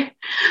play,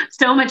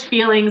 so much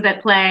feelings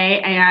at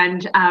play,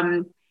 and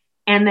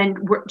then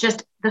we're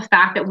just the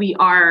fact that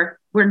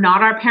we're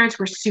not our parents,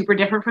 we're super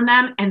different from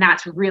them, and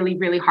that's really,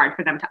 really hard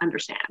for them to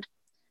understand.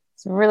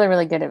 It's really,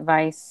 really good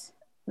advice.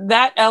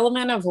 That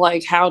element of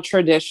like how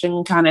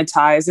tradition kind of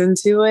ties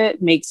into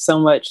it makes so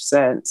much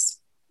sense.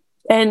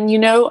 And,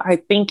 I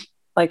think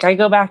like I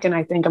go back and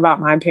I think about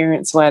my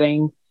parents'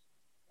 wedding,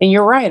 and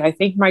you're right. I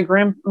think my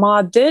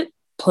grandma did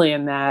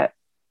plan that.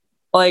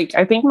 Like,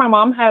 I think my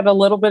mom had a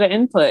little bit of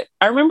input.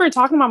 I remember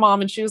talking to my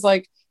mom and she was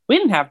like, we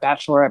didn't have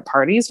bachelorette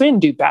parties. We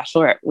didn't do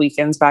bachelorette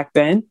weekends back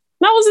then. And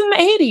that was in the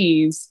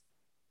 80s.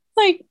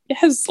 Like,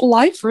 has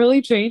life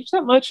really changed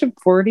that much in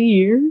 40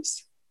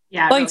 years?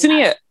 Yeah. Like,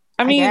 Tania,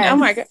 I mean, oh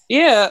my God.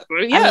 Yeah.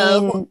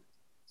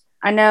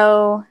 I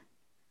know.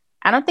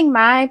 I don't think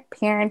my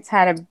parents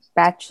had a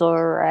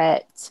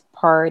bachelorette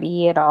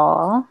party at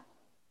all.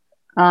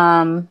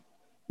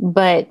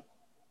 But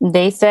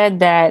they said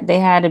that they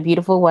had a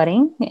beautiful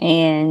wedding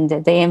and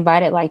they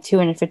invited like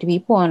 250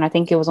 people. And I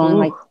think it was only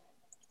like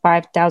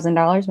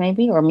 $5,000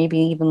 maybe, or maybe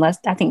even less.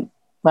 I think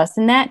less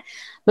than that.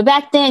 But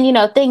back then,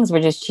 things were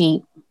just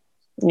cheap.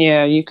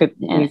 Yeah, you could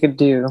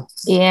do.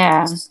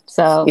 Yeah.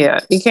 So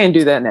yeah, you can't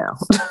do that now.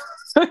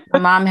 my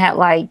mom had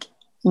like,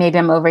 maybe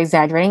I'm over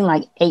exaggerating,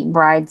 like 8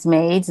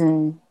 bridesmaids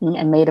and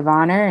a maid of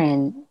honor,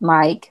 and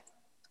like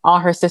all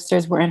her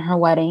sisters were in her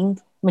wedding,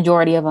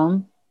 majority of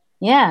them.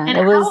 Yeah. And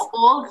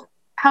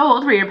how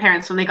old were your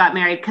parents when they got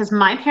married? Because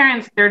my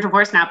parents, they're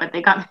divorced now, but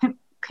they got,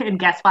 and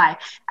guess why?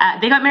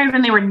 They got married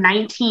when they were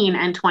 19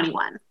 and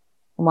 21.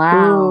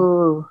 Wow.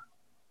 Ooh.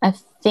 I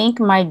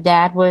think my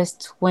dad was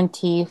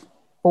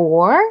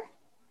 24.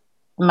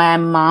 My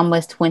mom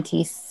was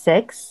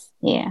 26.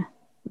 Yeah.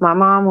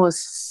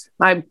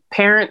 My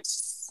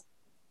parents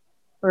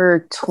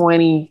were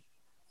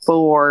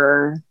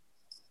 24.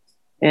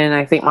 And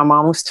I think my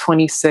mom was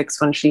 26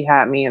 when she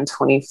had me, and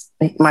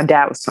my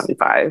dad was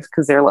 25,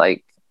 because they're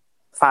like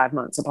 5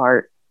 months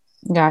apart.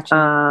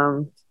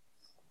 Gotcha.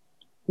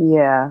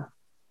 Yeah.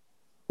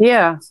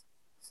 Yeah.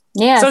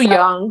 Yeah. So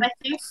young. I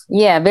think,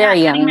 Yeah,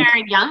 very young. Getting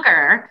married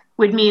younger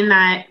would mean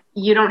that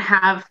you don't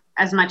have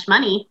as much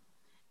money,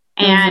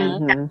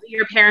 and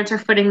your parents are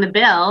footing the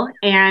bill,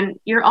 and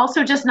you're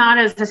also just not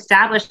as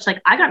established.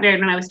 Like, I got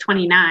married when I was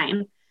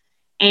 29,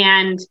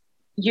 and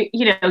you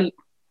know,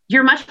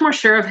 you're much more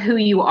sure of who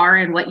you are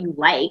and what you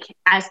like.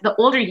 As the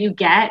older you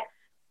get,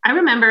 I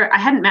remember I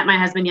hadn't met my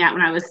husband yet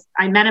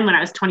I met him when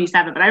I was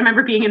 27, but I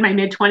remember being in my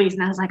mid 20s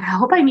and I was like, I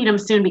hope I meet him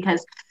soon,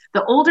 because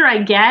the older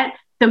I get,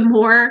 the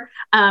more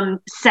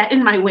set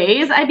in my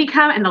ways I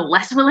become, and the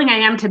less willing I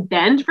am to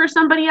bend for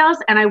somebody else.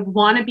 And I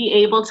want to be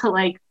able to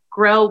like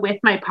grow with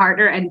my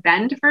partner and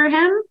bend for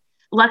him.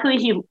 Luckily,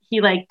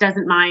 he like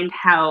doesn't mind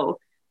how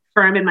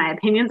firm in my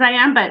opinions I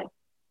am, but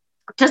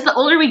just the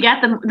older we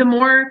get, the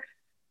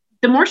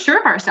more sure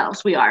of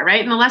ourselves we are,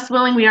 right? And the less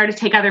willing we are to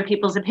take other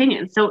people's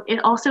opinions. So it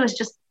also is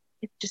just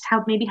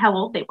how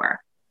old they were.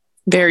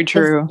 Very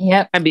true.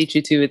 Yep. I beat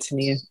you to it,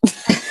 Tania.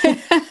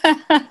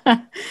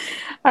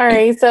 All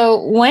right.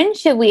 So when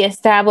should we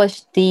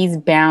establish these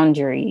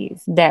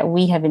boundaries that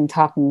we have been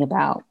talking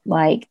about?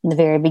 Like in the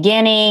very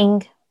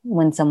beginning,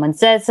 when someone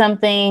says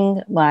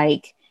something,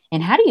 like,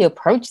 and how do you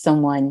approach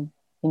someone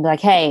and be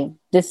like, hey,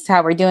 this is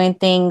how we're doing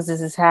things.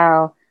 This is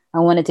how I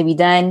want it to be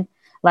done.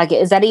 Like,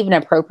 is that even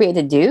appropriate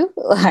to do?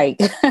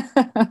 Like,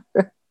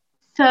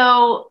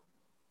 so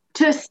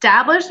to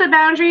establish the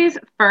boundaries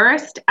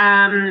first,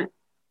 and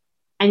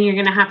you're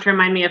going to have to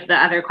remind me of the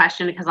other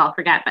question because I'll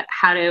forget, but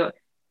how to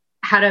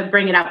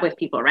bring it up with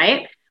people,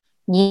 right?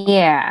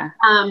 Yeah.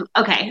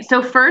 Okay.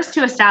 So first,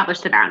 to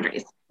establish the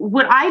boundaries,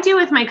 what I do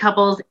with my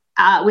couples,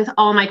 with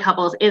all my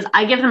couples, is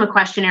I give them a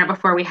questionnaire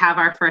before we have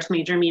our first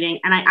major meeting.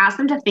 And I ask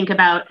them to think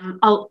about,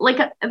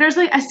 there's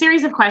like a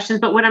series of questions,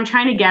 but what I'm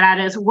trying to get at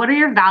is, what are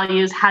your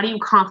values? How do you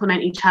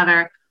complement each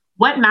other?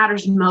 What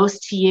matters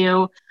most to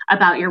you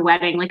about your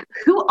wedding? Like,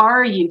 who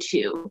are you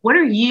two? What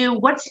are you?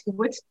 What's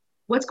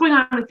going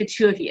on with the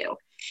two of you?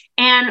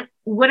 And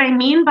what I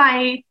mean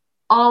by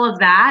all of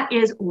that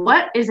is,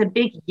 what is a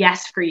big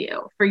yes for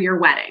you for your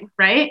wedding,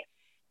 right?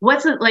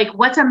 What's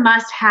a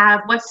must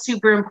have? What's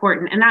super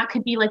important? And that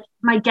could be like,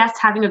 my guests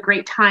having a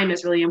great time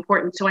is really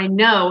important. So I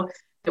know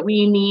that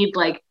we need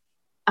like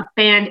a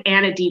band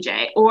and a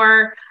DJ,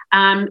 or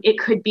it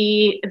could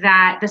be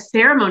that the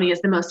ceremony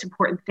is the most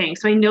important thing.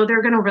 So I know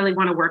they're going to really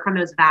want to work on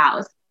those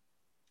vows.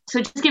 So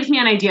it just gives me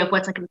an idea of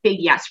what's like a big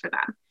yes for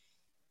them.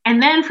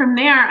 And then from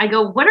there, I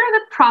go, what are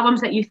the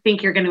problems that you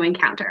think you're going to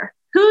encounter?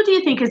 Who do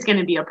you think is going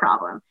to be a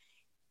problem?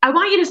 I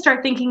want you to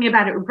start thinking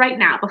about it right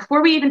now.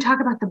 Before we even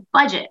talk about the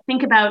budget,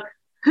 think about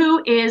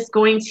who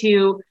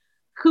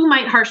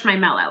might harsh my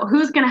mellow?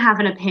 Who's going to have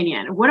an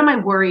opinion? What am I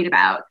worried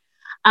about?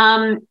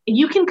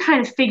 You can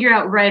kind of figure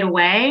out right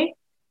away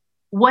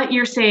what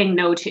you're saying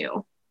no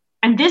to.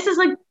 And this is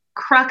like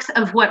crux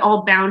of what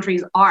all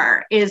boundaries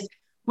are, is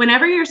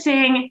whenever you're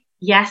saying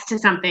yes to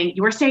something,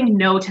 you're saying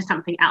no to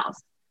something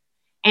else.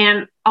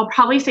 And I'll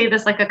probably say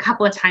this like a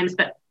couple of times,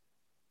 but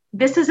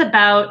this is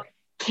about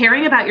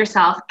caring about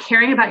yourself,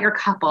 caring about your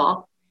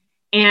couple.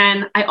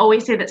 And I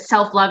always say that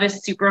self-love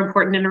is super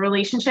important in a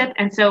relationship.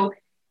 And so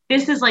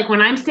this is like,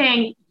 when I'm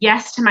saying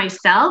yes to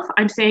myself,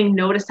 I'm saying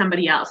no to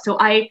somebody else. So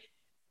I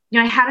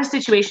had a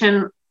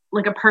situation,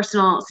 like a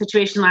personal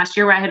situation last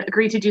year, where I had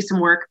agreed to do some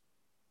work,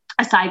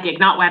 a side gig,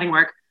 not wedding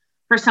work,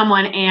 for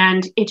someone.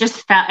 And it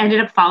just ended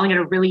up falling at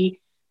a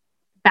really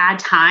bad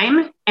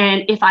time.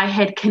 And if I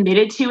had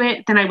committed to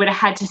it, then I would have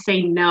had to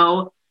say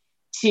no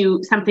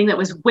to something that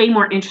was way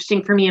more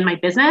interesting for me in my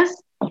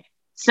business.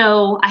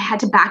 So I had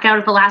to back out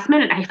at the last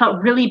minute. I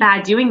felt really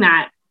bad doing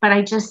that. But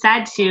I just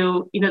said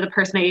to, the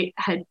person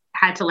I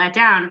had to let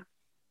down,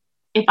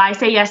 if I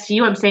say yes to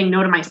you, I'm saying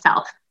no to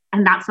myself.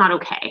 And that's not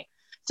okay.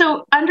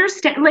 So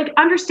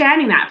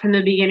understanding that from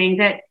the beginning,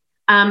 that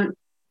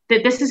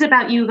this is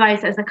about you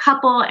guys as a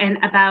couple, and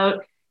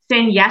about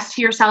saying yes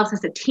to yourselves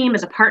as a team,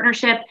 as a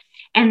partnership.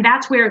 And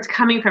that's where it's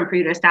coming from for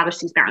you to establish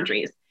these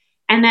boundaries.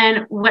 And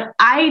then what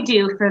I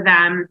do for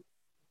them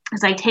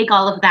is I take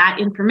all of that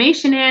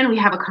information in, we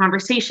have a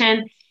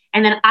conversation,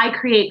 and then I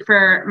create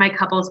for my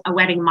couples a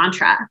wedding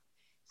mantra.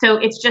 So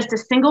it's just a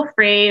single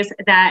phrase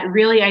that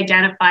really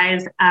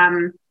identifies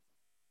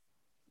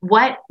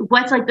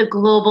what's like the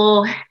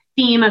global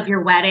theme of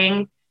your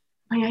wedding.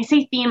 When I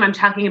say theme, I'm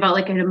talking about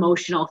like an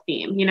emotional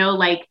theme,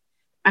 like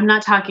I'm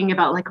not talking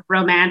about like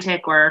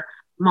romantic or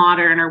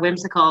modern or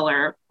whimsical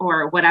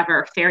or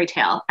whatever fairy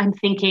tale. I'm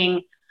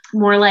thinking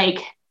more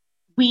like,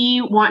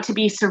 we want to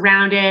be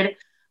surrounded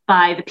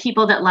by the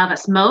people that love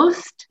us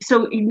most.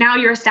 So now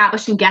you're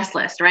establishing guest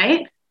list,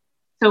 right?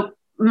 So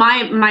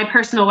my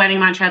personal wedding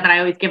mantra that I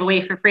always give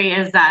away for free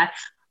is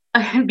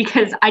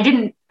because I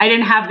didn't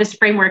have this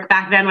framework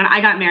back then when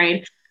I got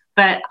married,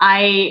 but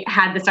I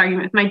had this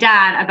argument with my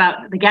dad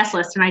about the guest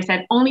list. And I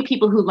said, only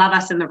people who love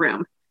us in the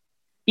room.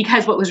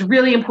 Because what was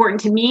really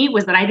important to me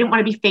was that I didn't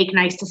want to be fake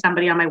nice to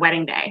somebody on my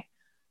wedding day.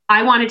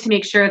 I wanted to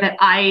make sure that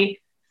I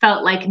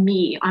felt like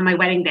me on my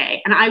wedding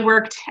day. And I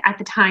worked at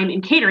the time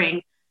in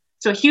catering.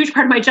 So a huge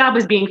part of my job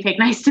was being fake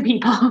nice to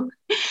people.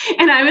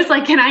 And I was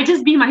like, can I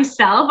just be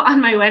myself on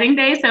my wedding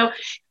day? So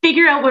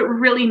figure out what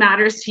really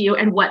matters to you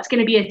and what's going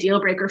to be a deal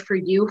breaker for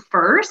you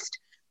first.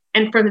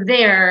 And from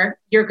there,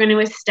 you're going to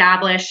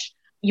establish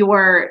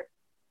your,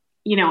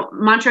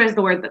 mantra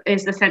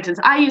is the sentence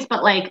I use,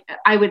 but like,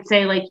 I would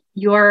say like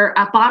your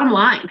bottom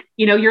line,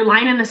 your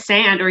line in the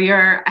sand,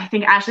 or I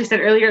think Ashley said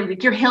earlier,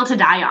 like your hill to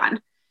die on.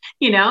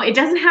 It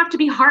doesn't have to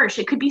be harsh.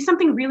 It could be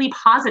something really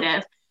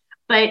positive,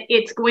 but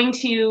it's going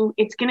to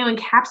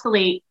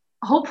encapsulate,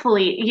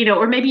 hopefully,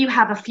 or maybe you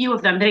have a few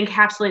of them that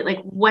encapsulate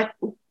like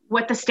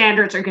what the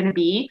standards are going to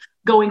be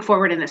going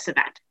forward in this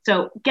event.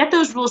 So get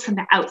those rules from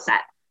the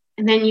outset.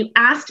 And then you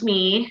asked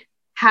me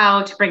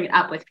how to bring it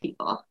up with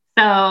people.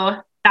 So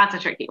that's a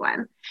tricky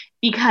one,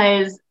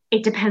 because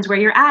it depends where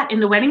you're at in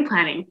the wedding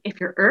planning. If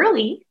you're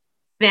early,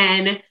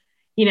 then,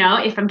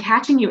 if I'm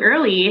catching you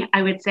early,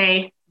 I would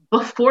say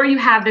before you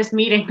have this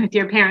meeting with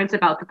your parents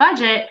about the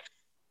budget,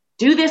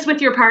 do this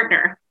with your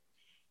partner,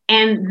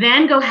 and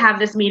then go have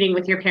this meeting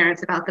with your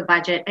parents about the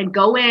budget, and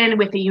go in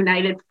with a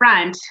united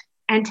front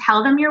and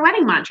tell them your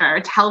wedding mantra, or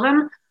tell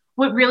them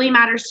what really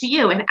matters to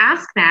you, and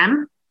ask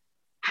them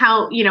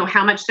how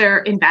much they're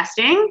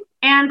investing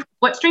and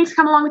what strings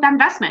come along with that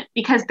investment,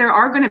 because there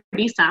are going to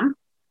be some,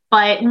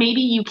 but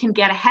maybe you can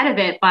get ahead of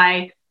it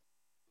by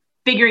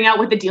figuring out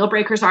what the deal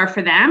breakers are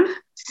for them.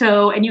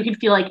 So, and you can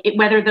feel like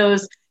whether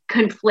those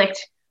conflict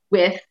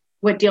with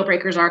what deal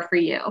breakers are for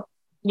you.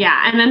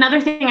 Yeah. And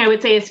another thing I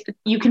would say is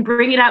you can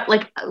bring it up.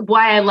 Like,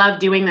 why I love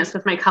doing this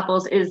with my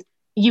couples is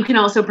you can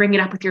also bring it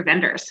up with your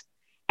vendors,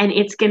 and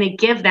it's going to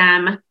give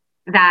them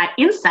that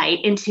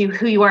insight into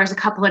who you are as a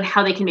couple and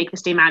how they can make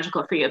this day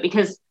magical for you.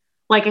 Because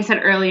like I said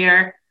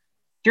earlier,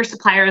 your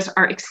suppliers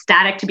are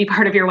ecstatic to be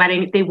part of your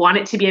wedding. They want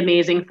it to be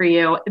amazing for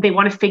you. They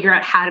want to figure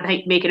out how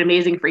to make it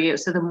amazing for you.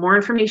 So the more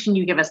information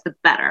you give us, the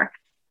better.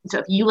 And so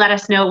if you let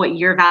us know what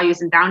your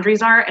values and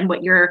boundaries are and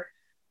what your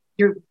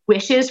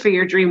wishes for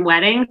your dream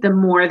wedding, the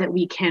more that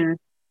we can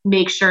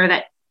make sure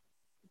that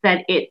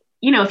it,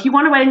 if you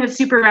want a wedding that's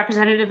super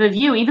representative of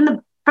you,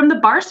 even from the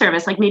bar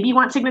service, like maybe you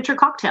want signature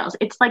cocktails.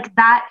 It's like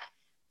that.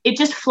 It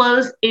just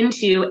flows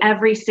into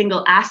every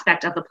single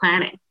aspect of the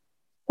planning.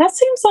 That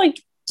seems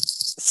like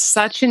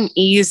such an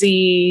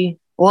easy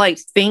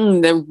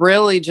thing to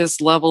really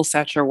just level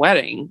set your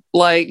wedding.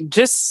 Like,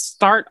 just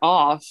start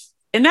off.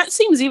 And that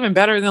seems even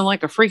better than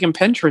like a freaking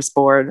Pinterest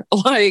board.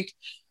 Like,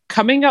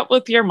 coming up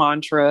with your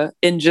mantra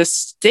and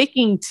just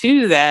sticking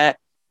to that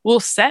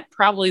will set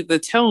probably the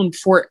tone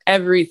for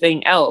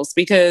everything else.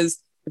 Because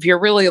if you're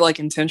really like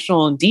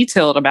intentional and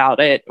detailed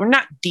about it, or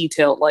not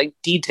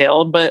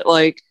detailed, but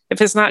like,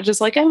 if it's not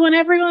just like, I want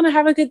everyone to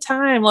have a good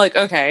time, like,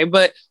 okay,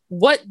 but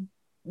what,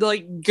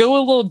 like, go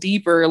a little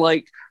deeper.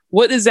 Like,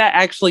 what does that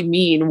actually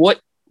mean? What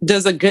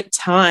does a good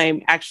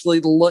time actually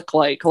look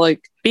like?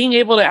 Like, being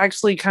able to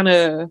actually kind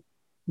of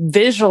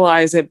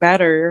visualize it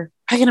better,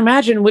 I can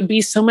imagine would be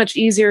so much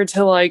easier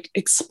to like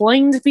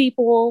explain to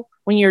people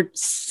when you're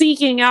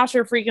seeking out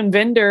your freaking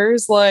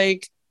vendors.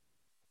 Like,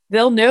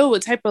 they'll know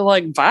what type of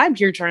like vibe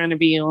you're trying to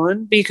be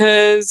on,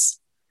 because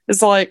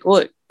it's like,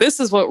 look, this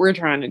is what we're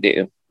trying to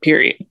do,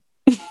 period.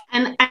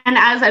 And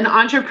as an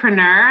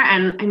entrepreneur,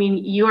 and I mean,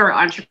 you are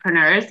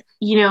entrepreneurs,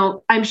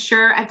 I'm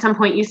sure at some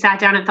point you sat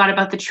down and thought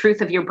about the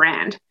truth of your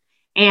brand,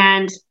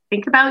 and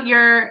think about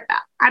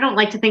I don't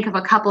like to think of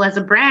a couple as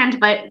a brand,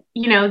 but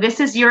this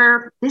is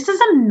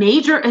a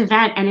major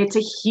event, and it's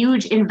a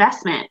huge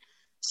investment.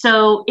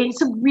 So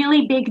it's a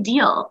really big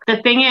deal.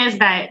 The thing is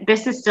that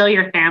this is still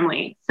your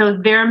family. So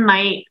there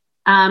might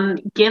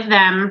give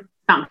them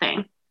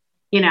something,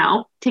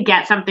 to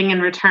get something in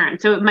return.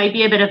 So it might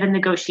be a bit of a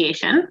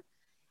negotiation.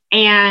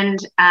 And,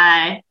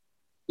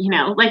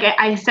 like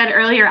I said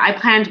earlier, I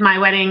planned my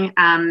wedding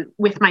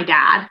with my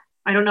dad.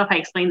 I don't know if I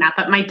explained that,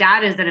 but my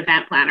dad is an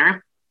event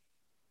planner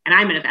and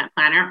I'm an event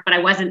planner, but I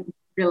wasn't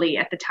really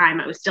at the time.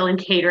 I was still in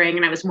catering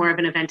and I was more of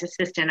an event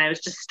assistant. I was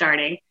just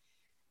starting.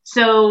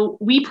 So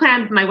we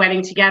planned my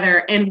wedding together,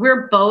 and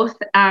we're both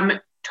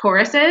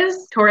Tauruses,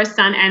 Taurus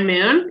sun and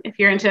moon. If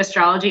you're into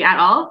astrology at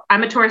all,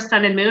 I'm a Taurus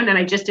sun and moon, and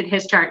I just did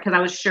his chart because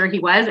I was sure he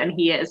was, and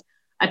he is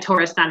a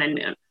Taurus sun and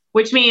moon,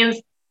 which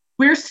means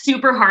we're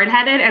super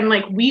hard-headed and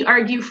like we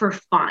argue for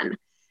fun.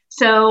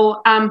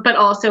 So, but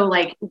also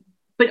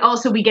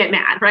we get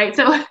mad, right?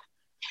 So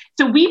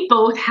we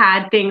both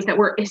had things that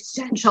were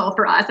essential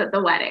for us at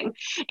the wedding,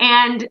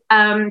 and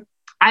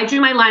I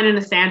drew my line in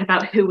the sand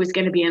about who was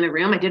going to be in the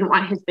room. I didn't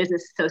want his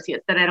business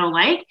associates that I don't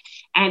like.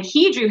 And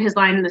he drew his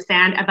line in the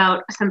sand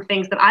about some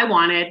things that I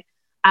wanted.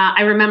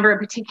 I remember in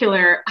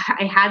particular,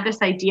 I had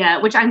this idea,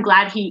 which I'm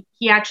glad he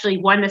actually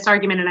won this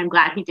argument, and I'm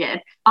glad he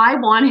did. I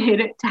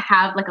wanted to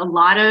have like a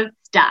lot of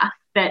stuff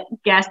that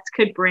guests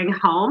could bring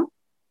home.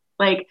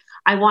 Like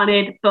I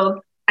wanted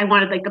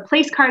like the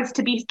place cards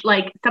to be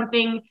like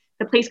something,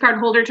 the place card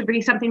holder to be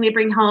something they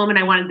bring home. And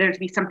I wanted there to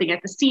be something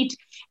at the seat.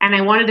 And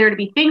I wanted there to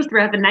be things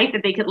throughout the night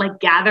that they could like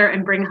gather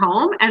and bring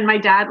home. And my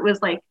dad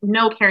was like,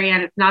 no, Carrie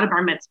Ann, it's not a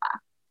bar mitzvah.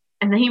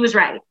 And then he was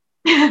right.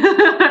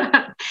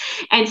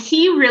 And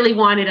he really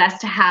wanted us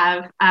to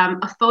have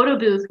a photo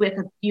booth with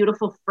a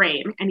beautiful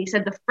frame. And he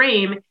said the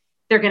frame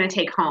they're going to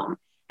take home.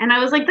 And I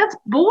was like, that's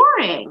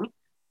boring.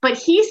 But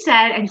he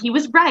said, and he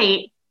was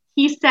right,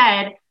 he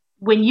said,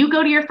 when you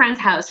go to your friend's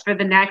house for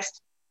the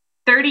next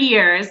 30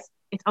 years,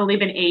 it's only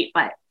been 8,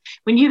 but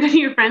when you go to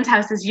your friend's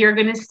houses, you're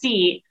going to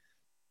see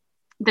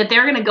that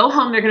they're going to go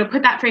home, they're going to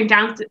put that frame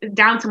down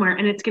somewhere,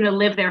 and it's going to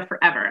live there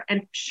forever.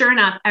 And sure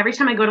enough, every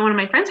time I go to one of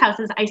my friends'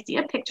 houses, I see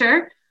a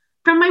picture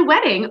from my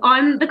wedding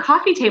on the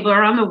coffee table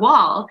or on the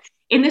wall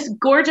in this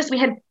gorgeous, we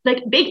had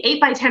like big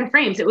 8x10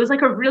 frames. It was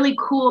like a really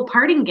cool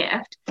parting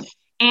gift.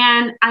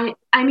 And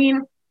I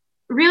mean,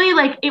 really,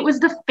 like, it was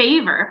the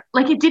favor.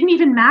 Like, it didn't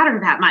even matter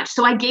that much.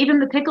 So I gave him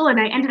the pickle and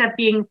I ended up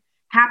being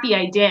happy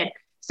I did.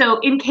 So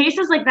in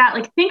cases like that,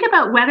 like, think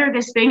about whether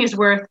this thing is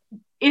worth,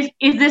 is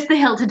this the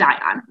hill to die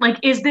on? Like,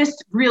 is this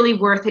really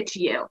worth it to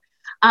you?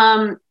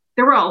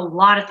 There were a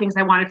lot of things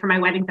I wanted for my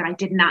wedding that I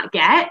did not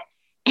get.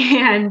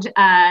 And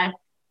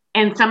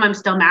some I'm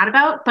still mad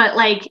about, but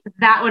like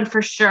that one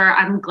for sure,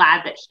 I'm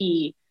glad that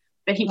he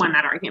won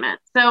that argument.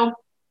 So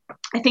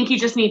I think you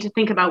just need to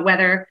think about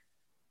whether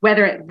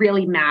it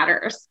really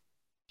matters.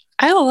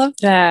 I love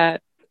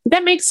that.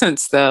 That makes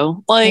sense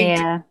though. Like,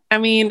 yeah. I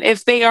mean,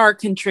 if they are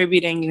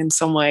contributing in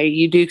some way,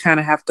 you do kind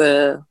of have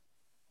to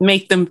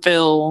make them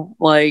feel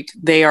like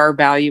they are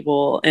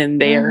valuable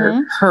and they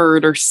are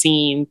heard or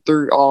seen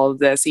through all of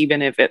this,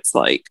 even if it's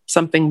like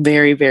something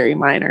very, very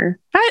minor.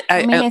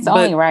 I mean, it's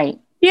only right.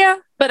 Yeah.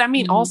 But I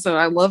mean, also,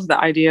 I love the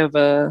idea of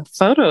a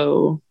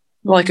photo,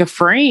 like a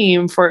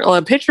frame for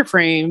a picture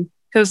frame.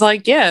 Cause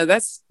like, yeah,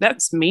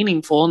 that's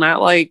meaningful.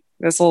 Not like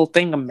this little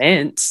thing of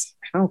mints.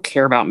 I don't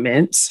care about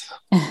mints.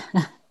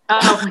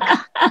 Oh my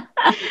God.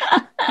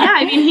 Yeah.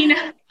 I mean,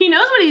 he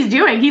knows what he's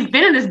doing. He's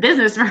been in this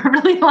business for a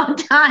really long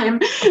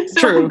time. So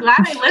True. I'm glad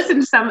I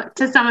listened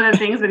to some of the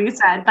things that he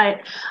said,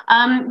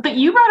 but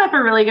you brought up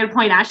a really good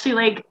point, Ashley,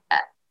 like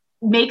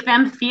make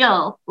them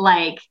feel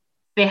like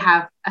they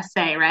have a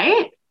say,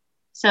 right?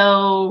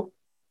 So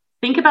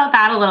think about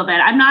that a little bit.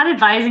 I'm not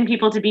advising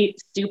people to be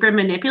super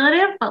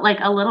manipulative, but like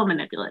a little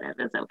manipulative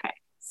is okay.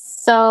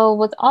 So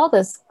with all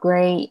this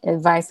great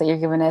advice that you're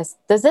giving us,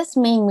 does this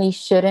mean we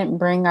shouldn't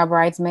bring our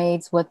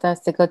bridesmaids with us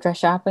to go dress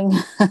shopping?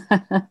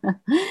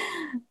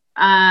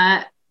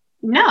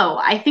 No,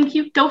 I think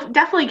you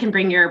definitely can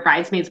bring your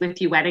bridesmaids with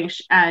you wedding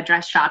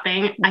dress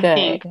shopping. I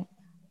think,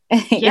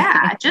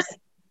 yeah,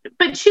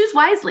 but choose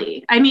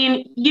wisely. I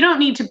mean, you don't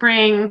need to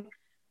bring,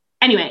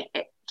 anyway,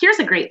 here's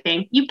a great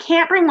thing. You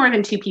can't bring more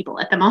than 2 people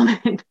at the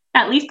moment.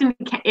 At least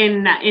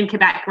in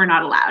Quebec, we're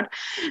not allowed.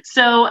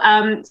 So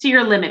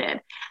you're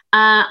limited.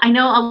 I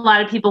know a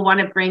lot of people want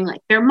to bring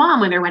like their mom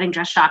when they're wedding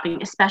dress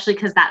shopping, especially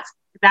because that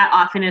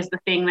often is the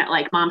thing that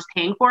like mom's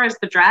paying for is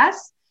the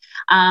dress.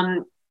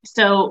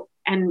 So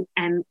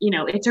you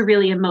know, it's a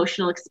really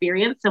emotional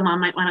experience. So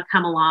mom might want to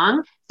come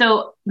along.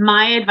 So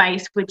my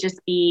advice would just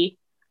be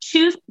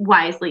choose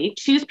wisely,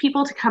 choose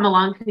people to come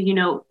along who, you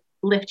know,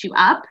 lift you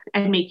up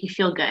and make you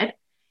feel good.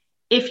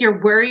 If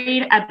you're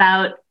worried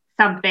about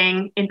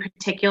something in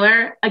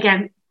particular,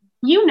 again,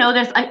 you know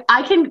this,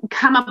 I can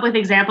come up with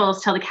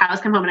examples till the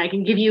cows come home and I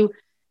can give you,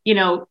 you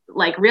know,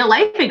 like real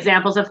life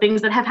examples of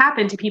things that have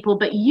happened to people,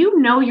 but you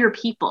know your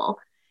people.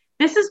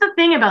 This is the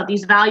thing about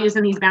these values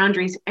and these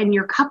boundaries and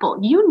your couple.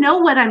 You know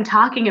what I'm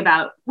talking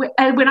about. When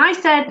I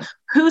said,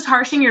 who's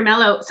harshing your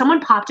mellow,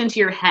 someone popped into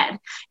your head.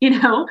 You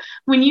know,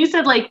 when you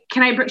said like,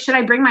 should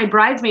I bring my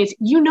bridesmaids?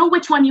 You know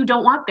which one you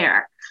don't want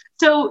there.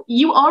 So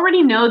you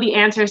already know the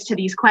answers to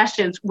these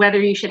questions, whether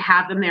you should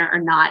have them there or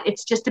not.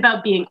 It's just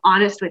about being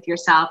honest with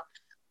yourself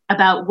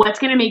about what's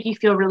going to make you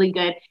feel really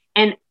good.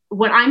 And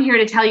what I'm here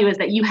to tell you is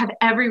that you have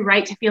every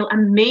right to feel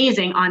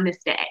amazing on this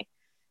day.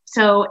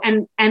 So,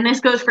 and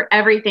this goes for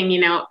everything,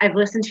 you know, I've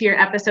listened to your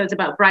episodes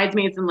about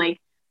bridesmaids and like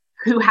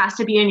who has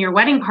to be in your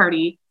wedding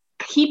party.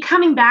 Keep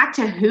coming back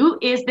to who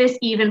is this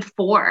even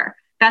for?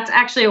 That's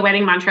actually a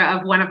wedding mantra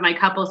of one of my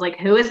couples. Like,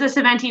 who is this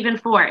event even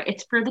for?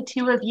 It's for the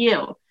 2 of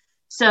you.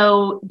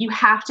 So you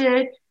have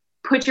to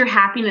put your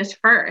happiness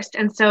first.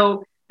 And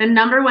so the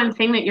number one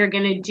thing that you're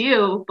going to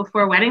do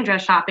before wedding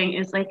dress shopping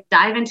is like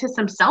dive into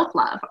some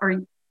self-love.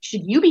 Or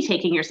should you be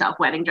taking yourself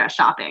wedding dress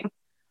shopping?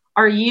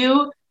 Are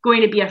you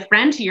going to be a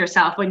friend to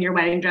yourself when you're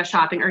wedding dress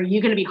shopping? Or are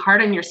you going to be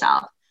hard on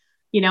yourself,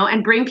 you know,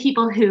 and bring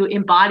people who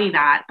embody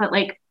that. But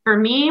like for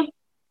me,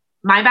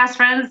 my best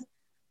friends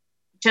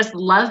just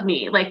love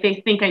me. Like they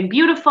think I'm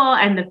beautiful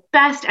and the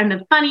best and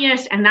the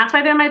funniest. And that's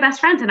why they're my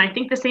best friends. And I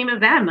think the same of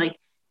them. Like,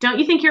 don't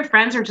you think your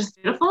friends are just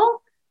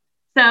beautiful?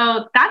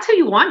 So that's who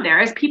you want there,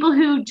 is people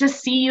who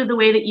just see you the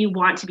way that you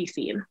want to be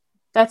seen.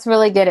 That's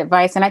really good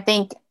advice. And I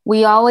think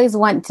we always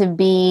want to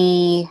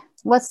be,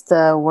 what's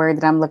the word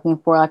that I'm looking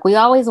for? Like we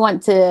always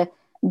want to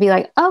be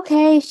like,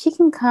 okay, she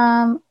can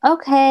come.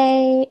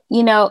 Okay.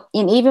 You know,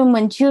 and even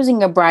when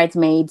choosing your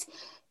bridesmaids,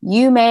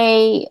 you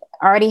may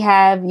already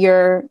have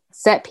your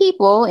set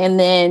people. And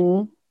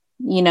then,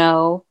 you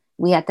know,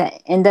 we have to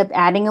end up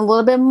adding a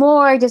little bit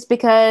more just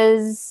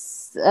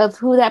because of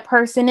who that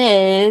person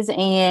is.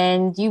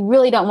 And you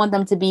really don't want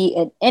them to be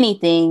at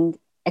anything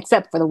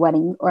except for the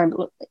wedding,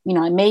 or,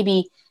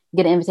 maybe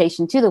get an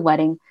invitation to the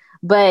wedding.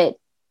 But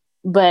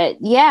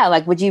yeah,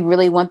 like, would you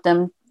really want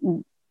them,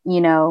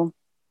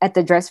 at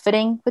the dress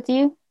fitting with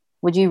you?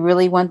 Would you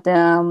really want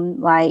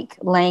them like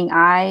laying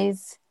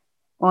eyes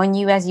on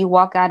you as you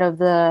walk out of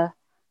the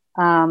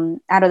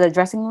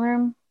dressing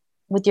room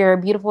with your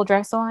beautiful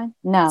dress on?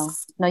 No,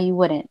 you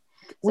wouldn't.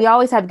 We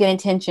always have good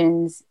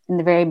intentions in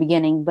the very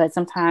beginning, but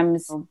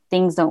sometimes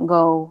things don't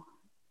go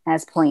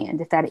as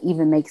planned, if that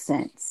even makes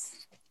sense.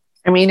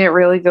 I mean, it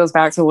really goes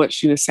back to what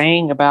she was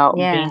saying about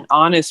being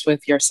honest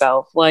with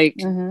yourself. Like,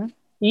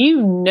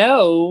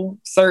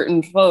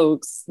 certain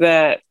folks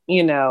that,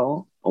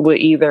 would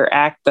either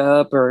act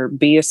up or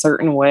be a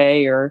certain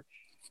way, or,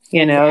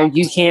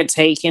 you can't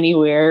take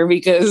anywhere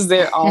because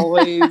they're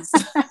always,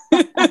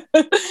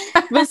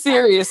 but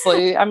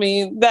seriously, I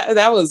mean,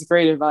 that was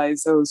great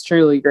advice. It was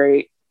truly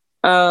great.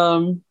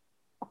 All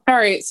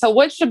right. So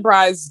what should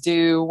brides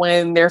do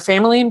when their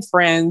family and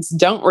friends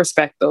don't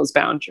respect those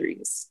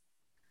boundaries?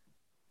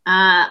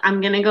 I'm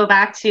going to go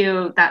back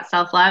to that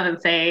self-love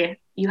and say,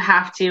 you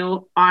have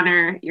to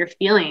honor your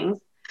feelings.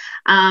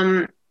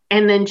 And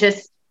then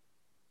just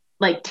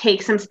like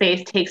take some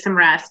space, take some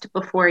rest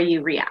before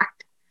you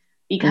react.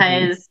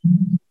 Because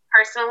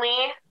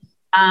personally,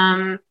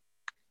 I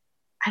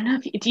don't know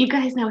do you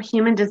guys know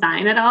human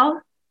design at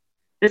all?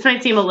 This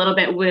might seem a little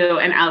bit woo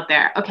and out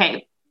there.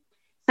 Okay.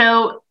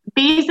 So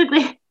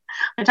basically,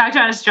 I talked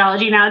about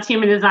astrology, now it's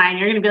human design.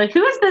 You're going to be like,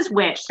 who is this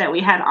witch that we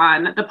had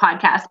on the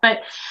podcast? But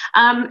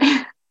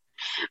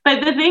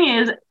the thing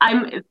is,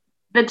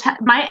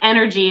 my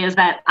energy is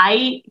that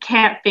I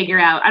can't figure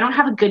out, I don't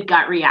have a good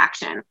gut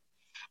reaction.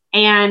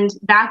 And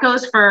that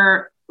goes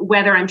for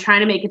whether I'm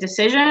trying to make a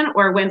decision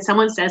or when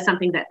someone says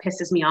something that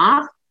pisses me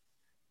off,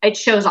 it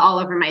shows all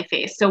over my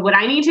face. So what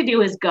I need to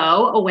do is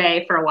go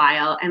away for a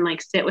while and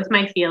like sit with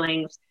my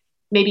feelings,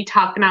 maybe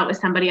talk them out with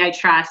somebody I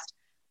trust,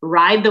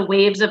 ride the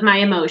waves of my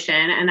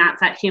emotion. And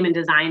that's that human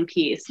design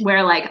piece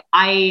where like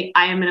I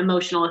am an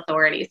emotional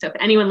authority. So if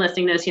anyone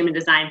listening knows human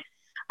design,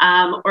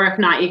 or if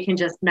not, you can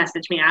just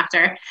message me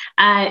after.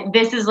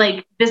 This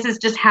is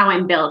just how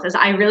I'm built, is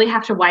I really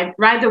have to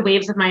ride the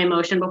waves of my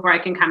emotion before I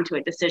can come to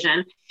a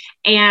decision.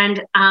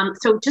 And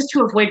so just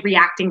to avoid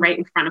reacting right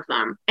in front of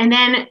them. And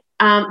then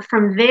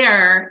from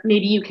there,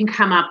 maybe you can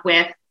come up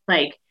with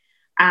like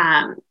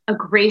a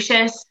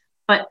gracious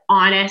but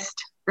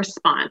honest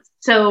response.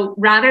 So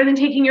rather than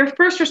taking your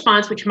first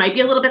response, which might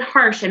be a little bit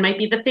harsh and might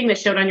be the thing that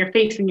showed on your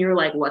face when you were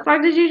like, what the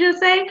fuck did you just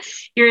say?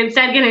 You're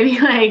instead going to be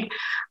like,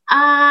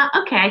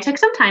 okay, I took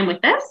some time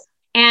with this.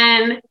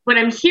 And what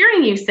I'm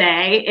hearing you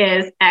say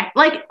is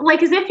like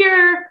as if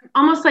you're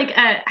almost like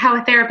how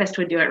a therapist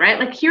would do it, right?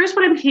 Like, here's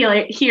what I'm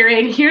hearing,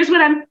 here's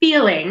what I'm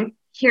feeling,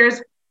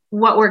 here's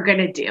what we're going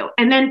to do.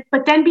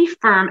 But then be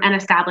firm and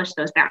establish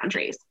those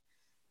boundaries.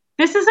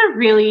 This is a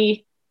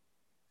really,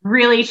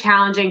 really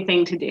challenging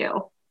thing to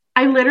do.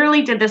 I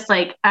literally did this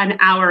like an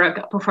hour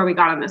ago before we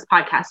got on this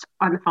podcast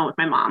on the phone with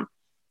my mom.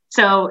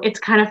 So it's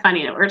kind of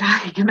funny that we're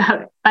talking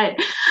about it. But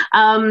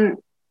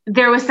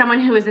there was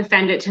someone who was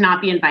offended to not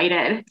be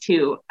invited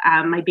to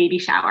my baby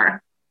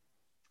shower,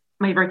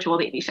 my virtual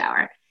baby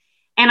shower.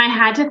 And I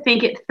had to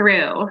think it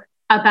through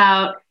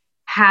about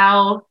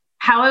how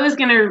I was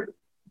going to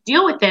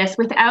deal with this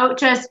without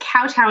just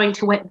kowtowing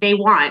to what they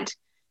want.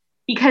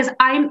 Because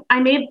I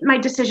made my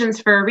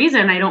decisions for a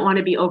reason. I don't want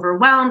to be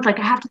overwhelmed. Like,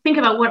 I have to think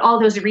about what all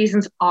those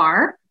reasons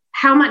are,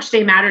 how much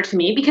they matter to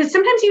me. Because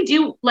sometimes you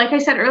do, like I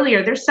said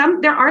earlier, there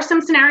are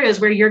some scenarios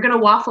where you're going to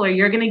waffle or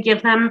you're going to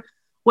give them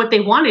what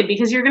they wanted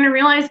because you're going to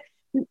realize,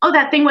 oh,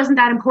 that thing wasn't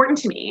that important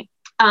to me.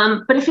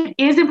 But if it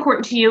is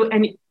important to you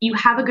and you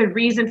have a good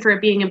reason for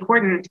it being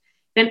important,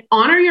 then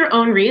honor your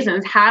own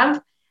reasons. Have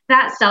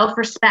that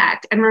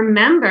self-respect. And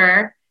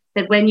remember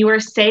that when you are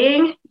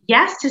saying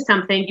yes to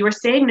something, you are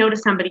saying no to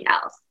something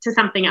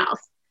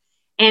else.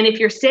 And if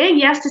you're saying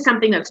yes to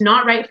something that's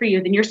not right for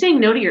you, then you're saying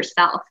no to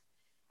yourself.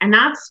 And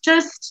that's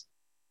just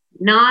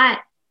not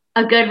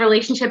a good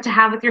relationship to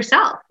have with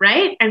yourself,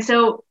 right? And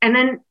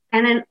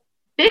then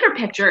bigger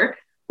picture,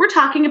 we're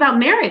talking about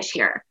marriage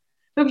here.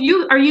 So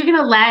are you going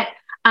to let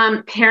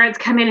parents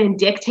come in and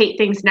dictate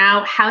things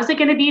now? How's it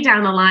going to be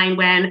down the line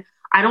when,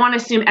 I don't want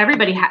to assume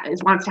everybody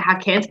wants to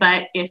have kids,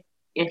 but if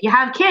you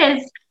have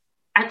kids,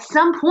 at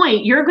some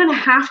point, you're going to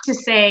have to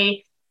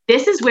say,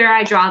 this is where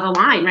I draw the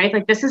line, right?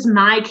 Like, this is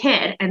my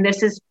kid and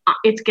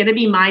it's going to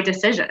be my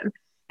decision.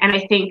 And I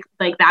think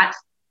like that's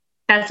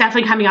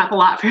definitely coming up a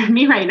lot for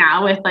me right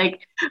now with like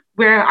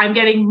where I'm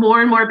getting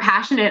more and more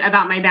passionate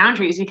about my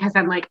boundaries because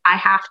I'm like,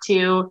 I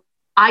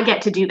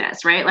get to do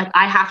this, right? Like,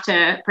 I have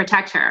to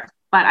protect her.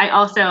 But I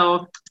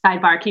also,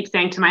 sidebar, keep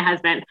saying to my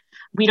husband,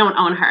 we don't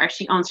own her.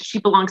 She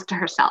belongs to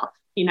herself.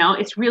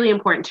 It's really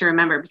important to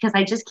remember because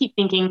I just keep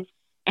thinking,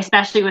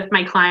 especially with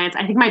my clients,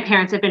 I think my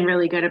parents have been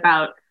really good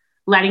about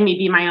letting me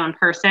be my own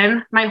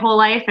person my whole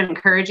life and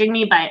encouraging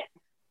me. But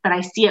I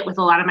see it with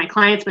a lot of my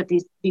clients with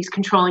these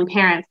controlling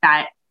parents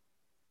that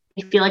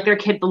they feel like their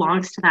kid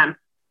belongs to them.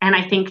 And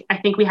I think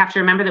we have to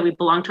remember that we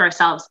belong to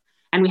ourselves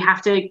and we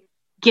have to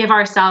give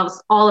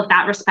ourselves all of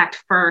that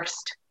respect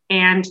first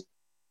and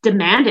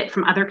demand it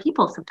from other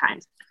people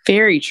sometimes.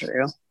 Very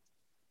true.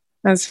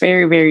 That's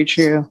very, very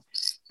true.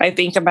 I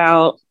think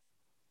about,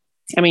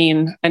 I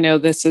mean, I know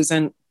this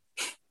isn't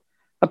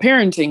a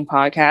parenting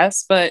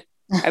podcast, but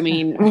I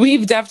mean,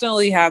 we've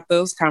definitely had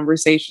those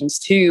conversations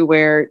too,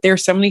 where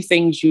there's so many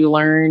things you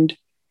learned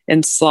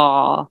and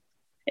saw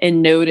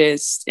and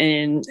noticed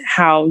in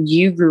how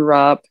you grew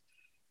up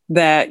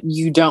that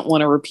you don't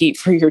want to repeat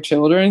for your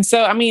children.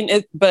 So, I mean,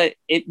 but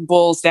it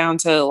boils down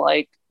to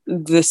like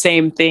the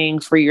same thing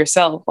for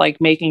yourself,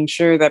 like making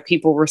sure that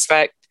people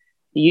respect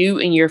you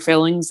and your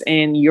feelings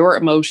and your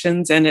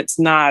emotions. And it's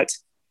not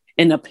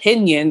an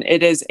opinion,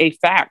 it is a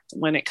fact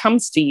when it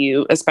comes to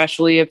you,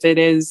 especially if it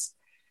is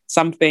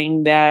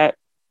something that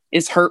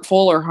is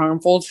hurtful or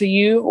harmful to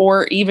you,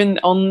 or even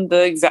on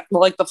the exact,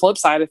 like the flip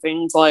side of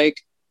things,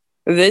 like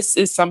this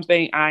is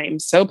something I'm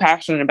so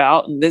passionate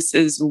about and this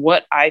is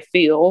what I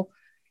feel.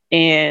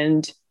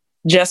 And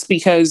just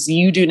because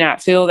you do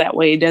not feel that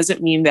way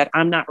doesn't mean that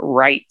I'm not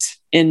right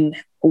in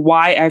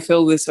why I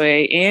feel this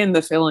way and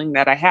the feeling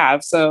that I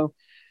have. So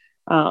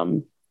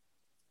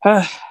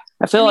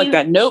I feel like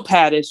that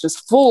notepad is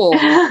just full. You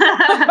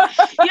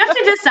have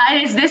to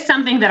decide, is this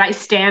something that I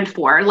stand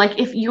for? Like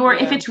if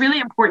it's really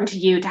important to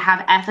you to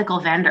have ethical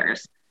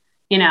vendors,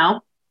 you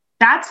know,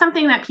 that's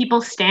something that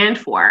people stand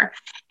for.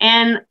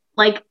 And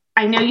like,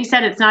 I know you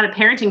said it's not a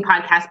parenting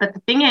podcast, but the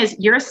thing is,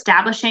 you're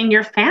establishing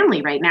your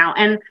family right now.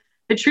 And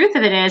the truth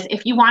of it is,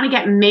 if you want to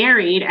get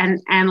married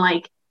and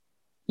like,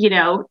 you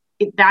know,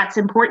 if that's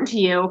important to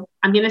you,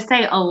 I'm going to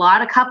say a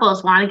lot of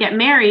couples want to get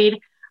married,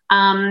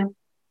 and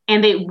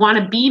they want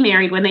to be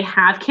married when they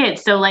have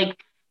kids. So like,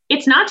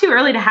 it's not too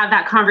early to have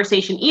that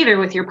conversation either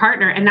with your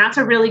partner. And that's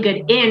a really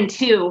good in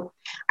too.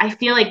 I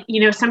feel like,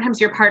 you know,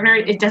 sometimes your partner,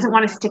 it doesn't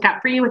want to stick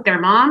up for you with their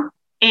mom.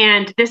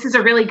 And this is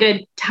a really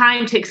good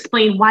time to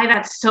explain why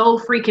that's so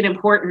freaking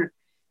important.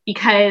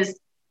 Because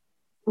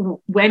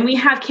when we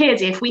have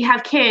kids, if we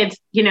have kids,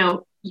 you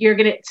know,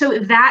 so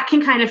that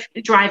can kind of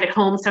drive it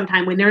home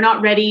sometime when they're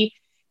not ready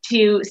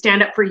to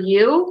stand up for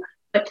you,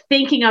 but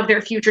thinking of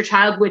their future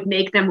child would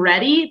make them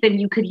ready. Then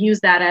you could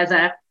use that as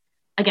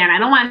again, I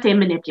don't want to say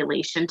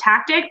manipulation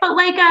tactic, but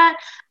like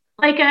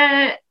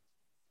a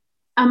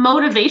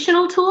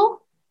motivational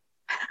tool.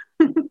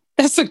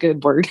 That's a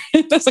good word.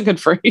 That's a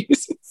good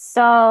phrase.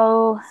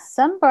 So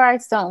some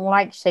brides don't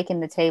like shaking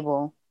the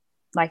table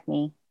like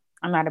me.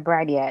 I'm not a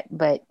bride yet,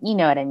 but you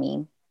know what I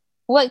mean.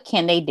 What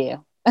can they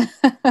do?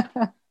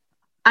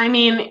 I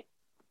mean,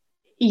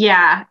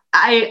 yeah,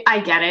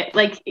 I get it.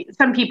 Like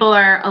some people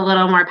are a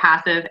little more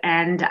passive,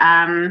 and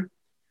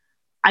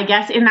I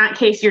guess in that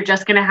case, you're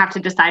just going to have to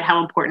decide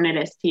how important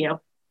it is to you.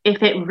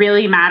 If it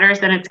really matters,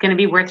 then it's going to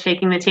be worth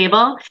shaking the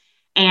table.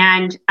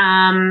 And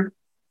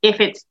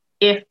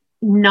if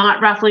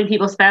not ruffling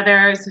people's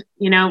feathers,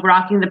 you know,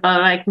 rocking the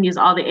boat, I can use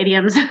all the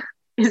idioms,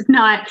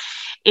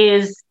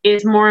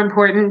 is more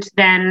important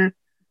than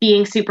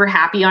being super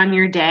happy on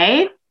your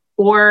day,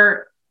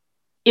 or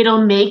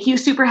it'll make you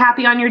super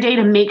happy on your day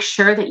to make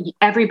sure that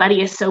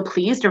everybody is so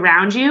pleased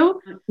around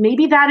you.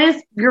 Maybe that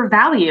is your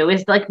value,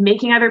 is like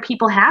making other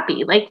people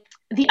happy. Like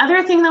the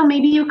other thing though,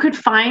 maybe you could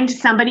find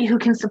somebody who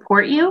can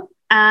support you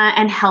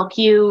and help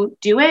you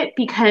do it,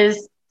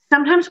 because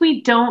sometimes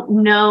we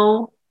don't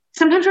know.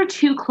 Sometimes we're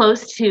too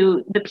close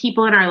to the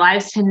people in our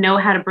lives to know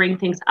how to bring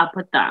things up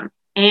with them.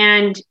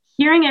 And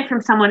hearing it from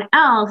someone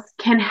else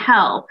can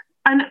help.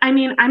 I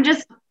mean, I'm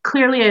just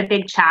clearly a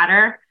big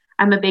chatter.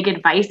 I'm a big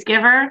advice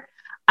giver.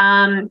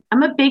 I'm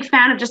a big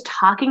fan of just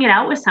talking it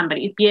out with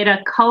somebody, be it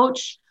a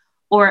coach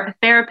or a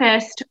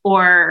therapist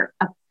or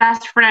a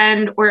best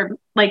friend, or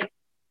like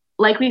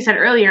we said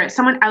earlier,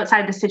 someone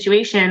outside the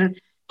situation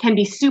can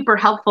be super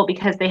helpful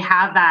because they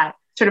have that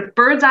sort of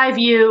bird's eye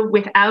view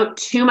without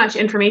too much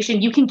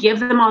information. You can give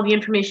them all the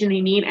information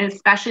they need, and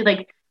especially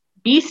like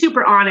be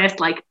super honest,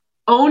 like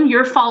own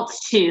your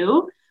faults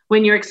too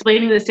when you're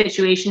explaining the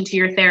situation to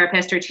your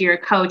therapist or to your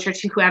coach or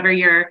to whoever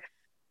you're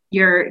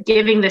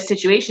giving the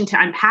situation to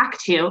unpack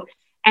to,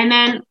 and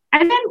then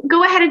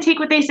go ahead and take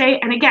what they say,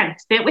 and again,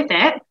 sit with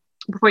it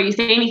before you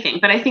say anything.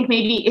 But I think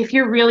maybe if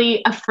you're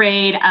really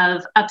afraid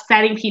of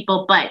upsetting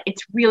people, but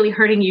it's really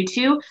hurting you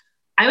too,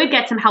 I would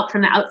get some help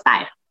from the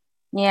outside.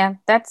 Yeah,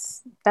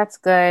 that's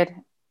good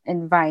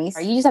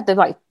advice. You just have to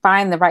like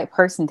find the right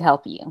person to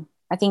help you.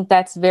 I think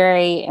that's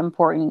very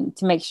important,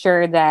 to make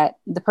sure that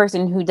the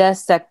person who does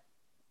step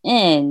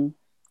in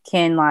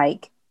can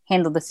like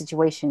handle the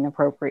situation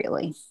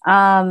appropriately.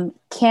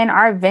 Can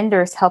our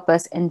vendors help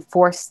us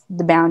enforce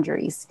the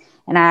boundaries?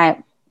 And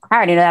I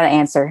already know that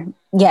answer.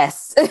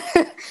 Yes.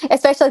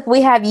 Especially if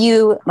we have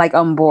you like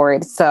on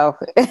board. So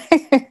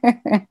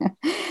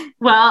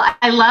well,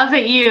 I love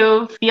that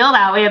you feel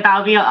that way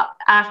about me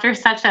after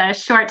such a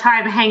short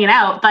time hanging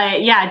out,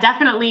 but yeah,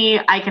 definitely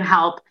I can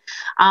help.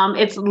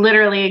 It's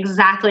literally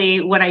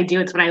exactly what I do.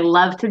 It's what I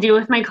love to do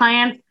with my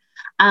clients.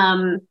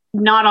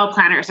 Not all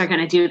planners are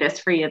going to do this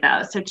for you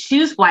though. So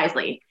choose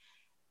wisely.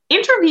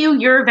 Interview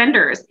your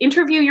vendors,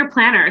 interview your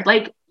planner.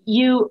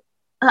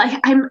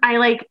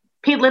 I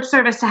paid lip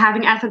service to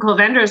having ethical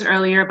vendors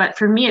earlier, but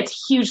for me,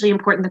 it's hugely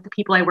important that the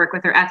people I work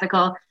with are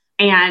ethical.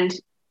 And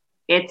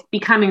it's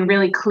becoming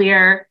really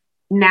clear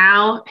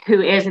now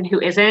who is and who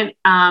isn't.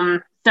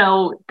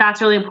 So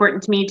that's really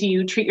important to me. Do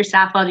you treat your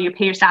staff well? Do you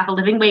pay your staff a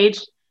living wage?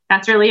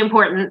 That's really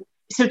important.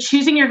 So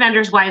choosing your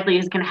vendors wisely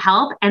is going to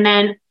help. And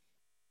then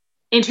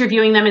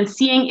interviewing them and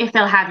seeing if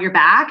they'll have your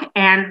back.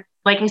 And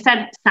like I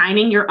said,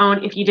 signing your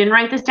own, if you didn't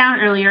write this down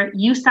earlier,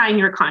 you sign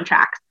your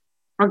contracts.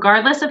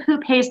 Regardless of who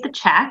pays the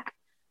check,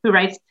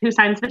 who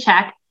signs the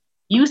check,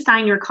 you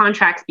sign your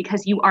contracts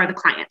because you are the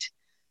client,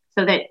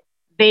 so that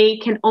they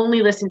can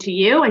only listen to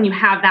you and you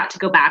have that to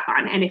go back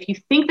on. And if you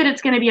think that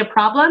it's going to be a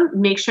problem,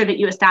 make sure that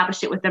you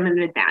establish it with them in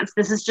advance.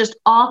 This is just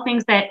all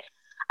things that,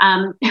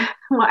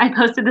 well, I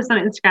posted this on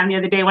Instagram the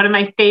other day. One of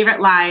my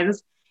favorite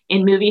lines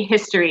in movie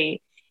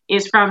history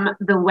is from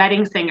The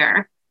Wedding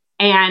Singer.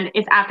 And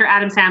it's after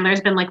Adam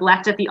Sandler's been like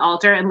left at the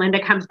altar, and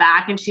Linda comes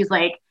back and she's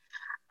like,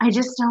 I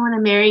just don't want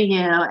to marry you.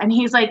 And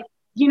he's like,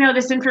 you know,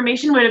 this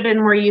information would have been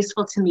more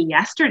useful to me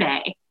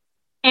yesterday.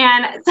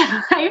 And so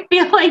I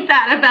feel like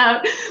that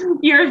about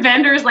your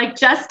vendors. Like,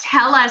 just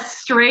tell us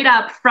straight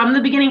up from the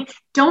beginning.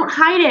 Don't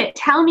hide it.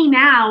 Tell me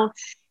now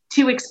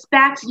to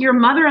expect your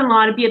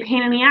mother-in-law to be a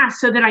pain in the ass,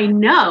 so that I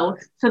know,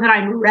 so that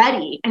I'm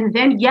ready. And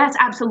then, yes,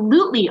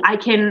 absolutely, I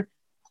can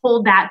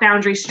hold that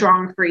boundary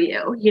strong for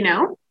you, you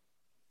know?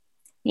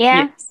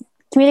 Yeah. Yes.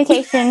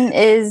 Communication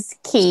is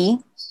key.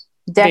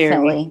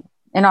 Definitely.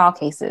 In all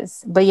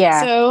cases. But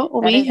yeah.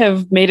 So we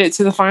have made it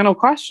to the final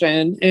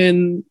question,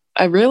 and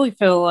I really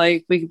feel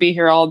like we could be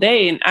here all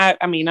day. And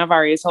I mean, I've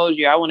already told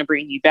you I want to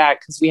bring you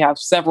back because we have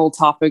several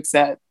topics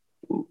that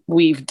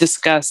we've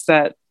discussed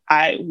that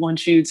I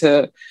want you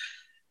to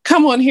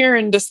come on here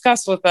and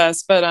discuss with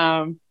us. But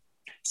and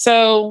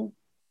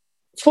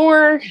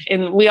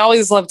we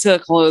always love to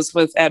close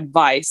with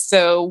advice.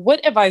 So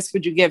what advice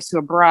would you give to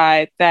a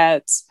bride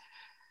that,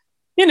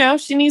 you know,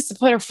 she needs to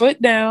put her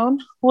foot down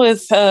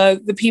with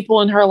the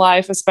people in her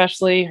life,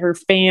 especially her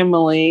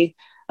family,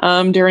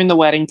 during the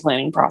wedding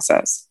planning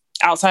process,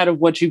 outside of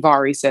what you've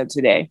already said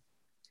today?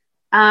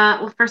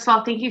 Well, first of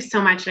all, thank you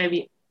so much.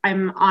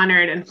 I'm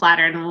honored and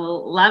flattered, and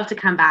will love to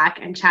come back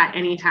and chat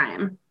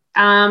anytime.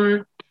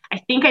 I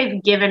think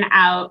I've given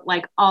out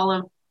like all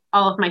of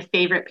my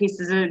favorite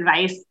pieces of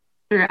advice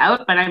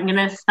throughout, but I'm going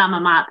to sum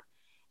them up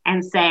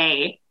and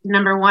say,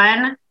 number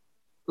one,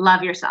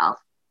 love yourself.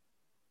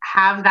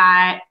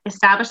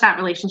 Establish that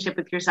relationship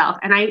with yourself.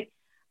 And I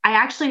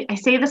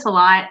say this a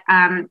lot,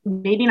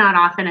 maybe not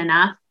often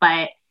enough,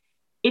 but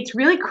it's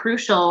really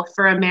crucial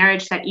for a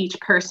marriage that each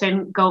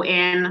person go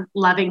in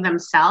loving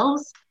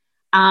themselves.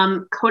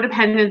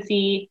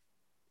 Codependency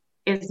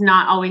is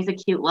not always a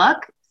cute look.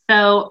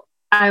 So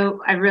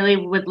I really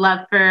would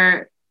love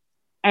for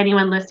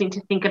anyone listening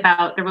to think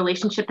about the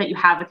relationship that you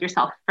have with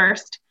yourself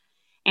first,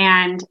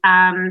 and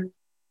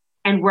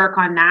work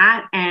on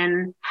that,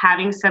 and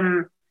having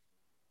some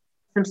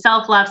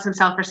self-love, some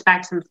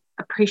self-respect, some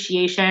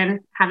appreciation,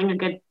 having a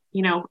good,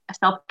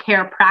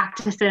 self-care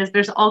practices.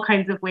 There's all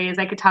kinds of ways.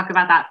 I could talk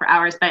about that for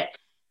hours,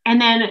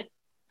 and then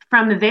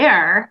from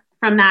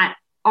that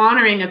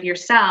honoring of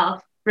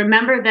yourself,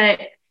 remember that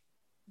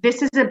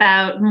this is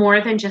about more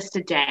than just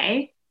a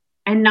day,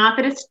 and not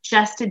that it's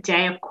just a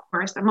day. Of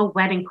course, I'm a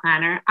wedding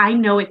planner. I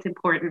know it's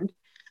important,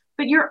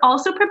 but you're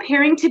also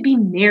preparing to be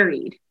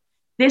married.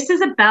 This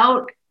is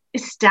about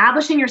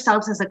establishing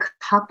yourselves as a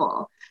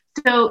couple.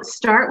 So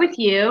start with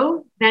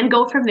you, then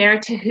go from there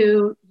to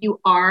who you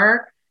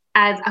are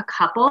as a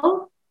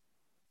couple,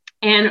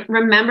 and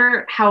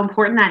remember how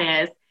important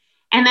that is.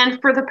 And then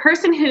for the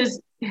person who's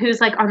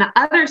like on the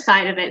other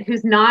side of it,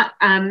 who's not,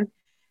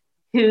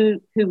 who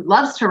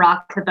loves to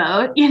rock the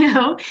boat,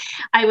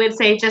 I would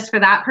say, just for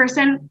that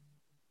person,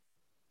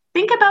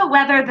 think about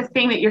whether the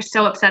thing that you're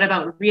so upset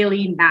about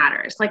really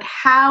matters. Like,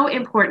 how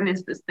important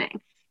is this thing?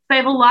 So I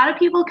have a lot of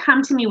people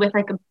come to me with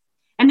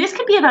and this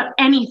could be about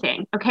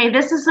anything, okay?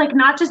 This is like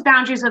not just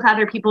boundaries with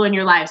other people in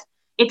your lives.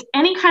 It's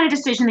any kind of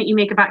decision that you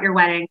make about your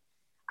wedding.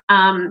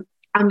 I'm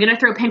going to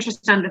throw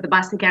Pinterest under the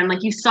bus again.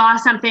 Like, you saw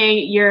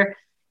something, you're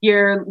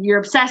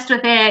obsessed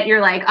with it. You're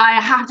like, I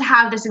have to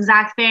have this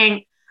exact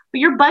thing, but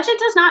your budget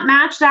does not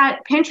match that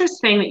Pinterest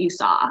thing that you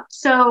saw.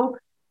 So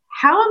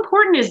how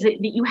important is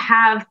it that you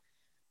have,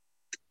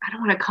 I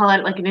don't want to call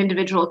it like an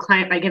individual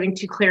client by giving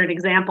too clear an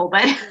example,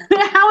 but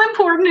how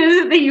important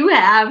is it that you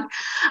have,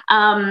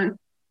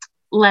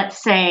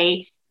 let's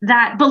say,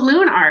 that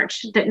balloon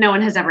arch that no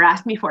one has ever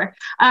asked me for.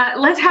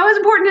 How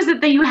important is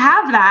it that you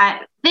have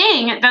that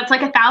thing that's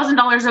like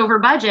 $1,000 over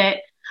budget?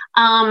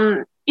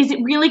 Is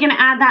it really going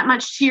to add that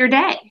much to your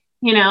day?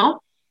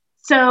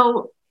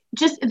 So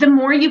just the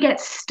more you get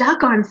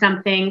stuck on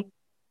something,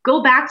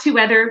 go back to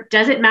whether,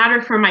 does it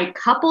matter for my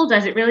couple?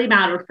 Does it really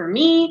matter for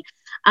me?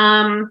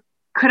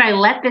 Could I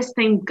let this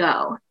thing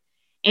go?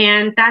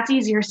 And that's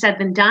easier said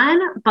than done,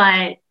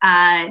 but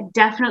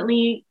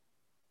definitely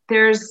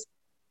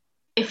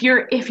if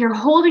you're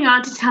holding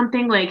on to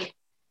something like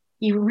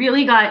you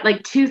really got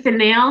like tooth and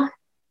nail,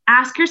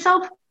 ask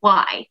yourself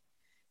why.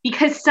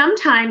 because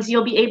sometimes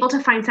you'll be able to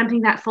find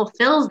something that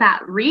fulfills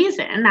that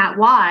reason, that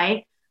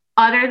why,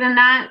 other than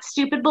that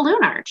stupid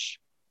balloon arch.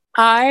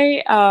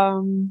 That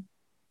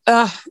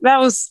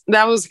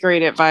was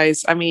great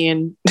advice. I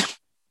mean,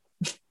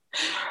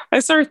 I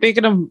started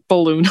thinking of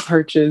balloon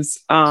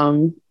arches.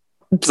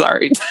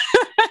 Sorry.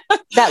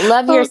 That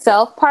love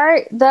yourself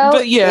part, though,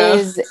 But yeah.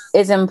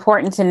 is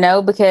important to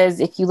know, because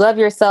if you love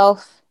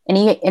yourself and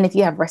if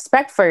you have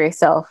respect for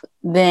yourself,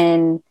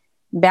 then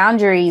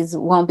boundaries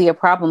won't be a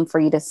problem for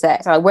you to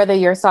set, so whether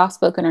you're soft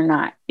spoken or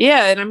not.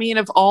 Yeah. And I mean,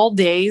 of all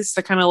days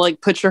to kind of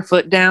like put your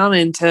foot down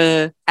and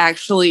to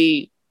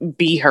actually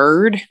be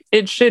heard,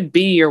 it should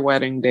be your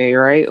wedding day,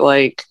 right?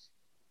 Like,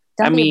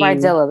 Don't be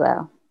Bridezilla,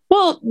 though.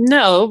 Well,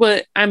 no,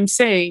 but I'm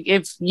saying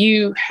if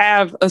you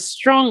have a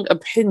strong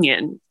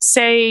opinion,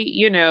 say,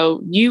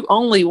 you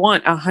only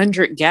want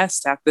 100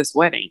 guests at this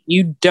wedding.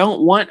 You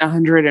don't want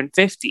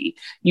 150.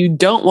 You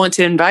don't want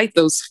to invite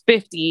those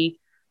 50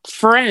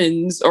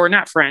 friends, or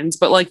not friends,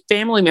 but like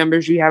family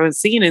members you haven't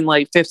seen in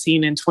like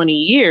 15 and 20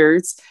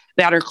 years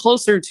that are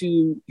closer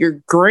to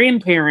your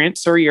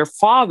grandparents or your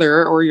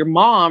father or your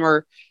mom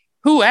or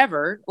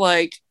whoever.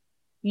 Like,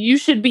 you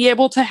should be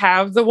able to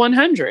have the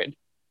 100.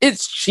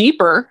 It's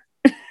cheaper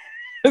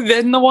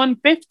than the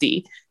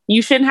 150.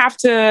 You shouldn't have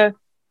to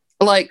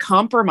like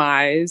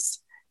compromise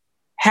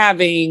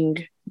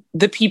having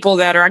the people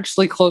that are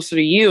actually closer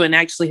to you and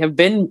actually have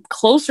been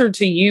closer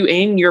to you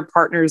in your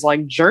partner's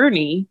like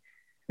journey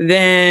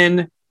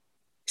than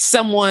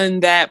someone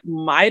that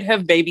might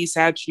have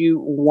babysat you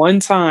one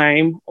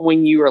time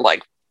when you were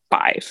like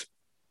 5.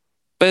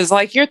 But it's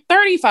like, you're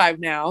 35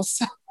 now.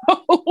 So,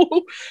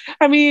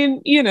 I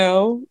mean,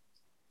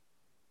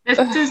 this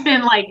has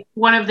been like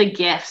one of the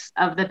gifts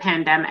of the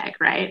pandemic,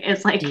 right?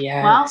 It's like,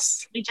 yes. Well,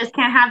 we just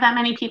can't have that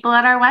many people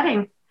at our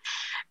wedding.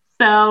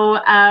 So,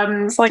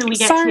 it's like, so we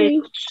get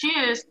sorry. to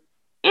choose.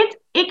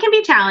 It can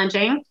be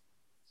challenging.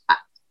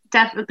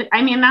 Definitely.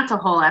 I mean, that's a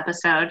whole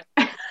episode,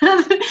 but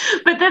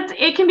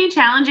it can be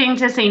challenging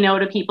to say no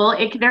to people.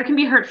 There can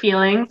be hurt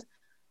feelings.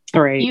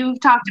 Right. You've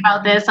talked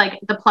about this, like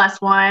the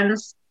plus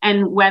ones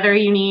and whether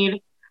you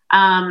need,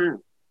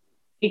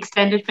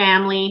 extended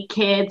family,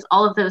 kids,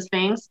 all of those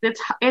things.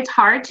 It's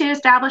hard to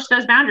establish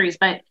those boundaries,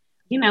 but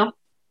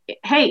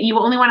hey, you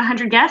only want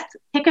 100 guests,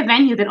 pick a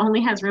venue that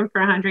only has room for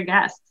 100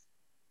 guests.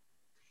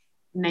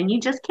 And then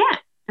you just can't.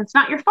 It's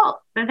not your fault.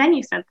 The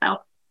venue said so.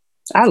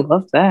 I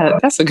love that.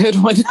 That's a good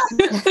one.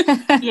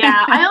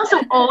 Yeah. I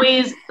also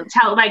always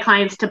tell my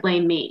clients to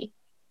blame me.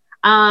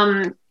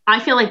 I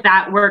feel like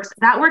that works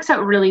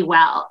out really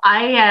well.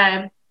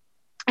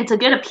 It's a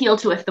good appeal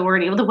to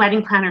authority. Well, the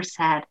wedding planner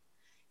said,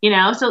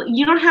 so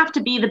you don't have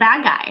to be the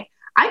bad guy.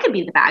 I could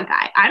be the bad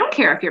guy. I don't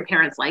care if your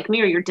parents like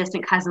me or your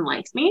distant cousin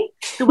likes me.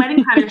 The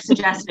wedding planner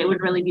suggested it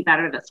would really be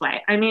better this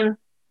way. I mean,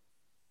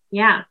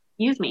 yeah,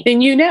 use me.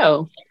 And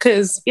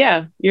because,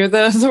 you're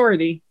the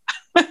authority.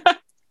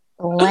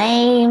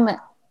 Blame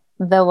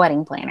the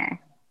wedding planner.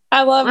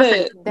 I love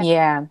it.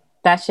 Yeah,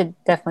 that should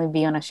definitely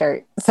be on a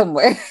shirt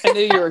somewhere. I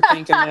knew you were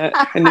thinking that.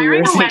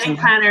 Hiring a wedding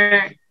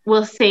planner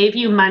will save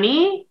you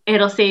money.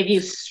 It'll save you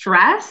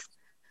stress.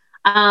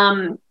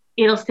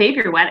 It'll save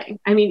your wedding.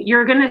 I mean,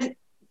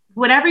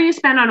 whatever you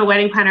spend on a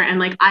wedding planner, and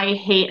like, I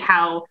hate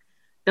how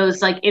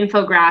those like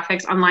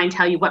infographics online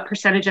tell you what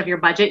percentage of your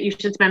budget you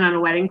should spend on a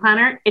wedding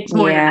planner. It's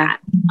more than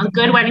that. A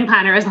good wedding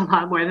planner is a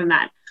lot more than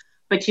that.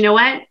 But you know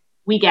what?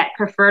 We get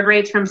preferred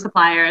rates from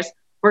suppliers.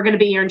 We're going to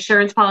be your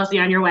insurance policy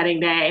on your wedding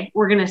day.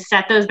 We're going to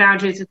set those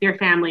boundaries with your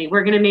family.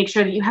 We're going to make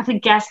sure that you have the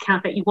guest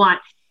count that you want.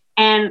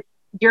 And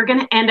you're going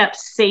to end up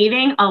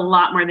saving a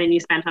lot more than you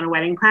spent on a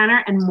wedding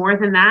planner. And more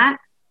than that,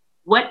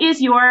 what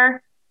is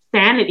your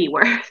sanity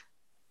worth?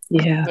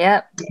 Yeah.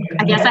 Yep.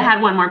 I guess I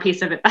had one more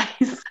piece of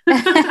advice.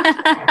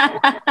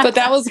 But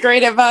that was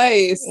great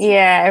advice.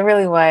 Yeah, it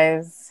really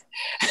was.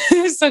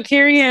 So,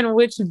 Carrie-Ann,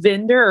 which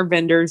vendor or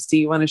vendors do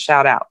you want to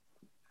shout out?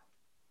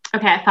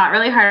 Okay, I thought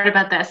really hard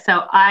about this.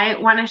 So I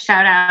want to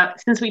shout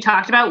out, since we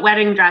talked about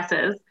wedding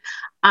dresses,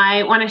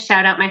 I want to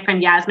shout out my friend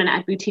Yasmin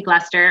at Boutique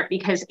Luster,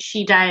 because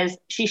she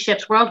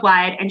ships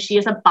worldwide, and she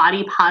is a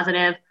body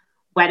positive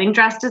wedding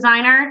dress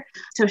designer.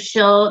 So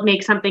she'll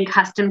make something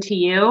custom to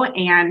you,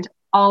 and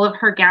all of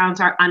her gowns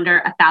are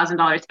under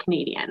 $1,000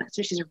 Canadian.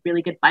 So she's a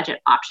really good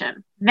budget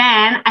option.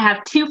 Then I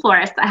have 2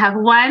 florists. I have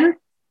one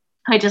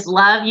I just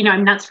love,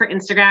 I'm nuts for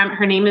Instagram.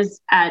 Her name is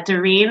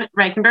Doreen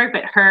Reichenberg,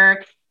 but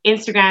her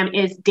Instagram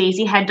is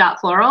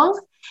daisyhead.florals.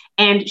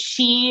 And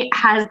she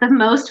has the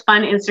most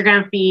fun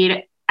Instagram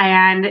feed.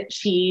 And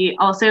she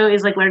also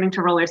is like learning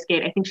to roller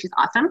skate. I think she's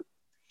awesome.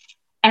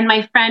 And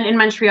my friend in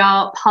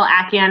Montreal, Paul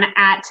Akian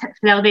at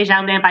Fleur des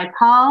Jardins by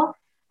Paul.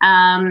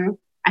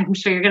 I'm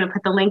sure you're going to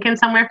put the link in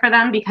somewhere for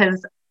them,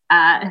 because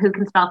who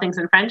can spell things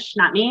in French?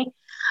 Not me.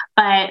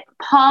 But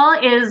Paul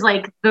is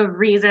like the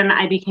reason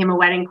I became a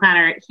wedding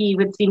planner. He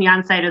would see me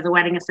on site as a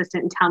wedding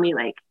assistant and tell me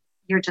like,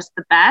 you're just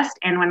the best.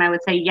 And when I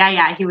would say,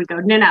 yeah, he would go,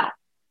 no,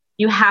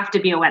 you have to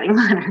be a wedding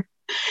planner.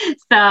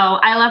 So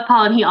I love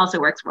Paul, and he also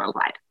works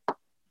worldwide.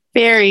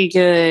 Very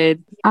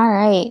good. All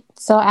right.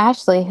 So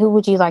Ashley, who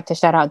would you like to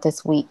shout out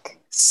this week?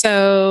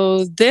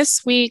 So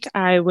this week,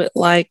 I would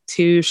like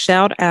to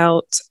shout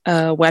out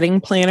a wedding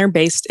planner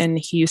based in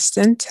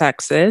Houston,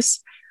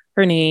 Texas.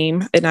 Her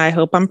name, and I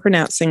hope I'm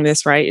pronouncing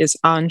this right, is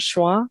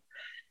Anshua.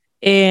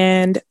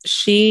 And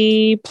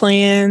she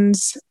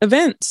plans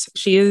events.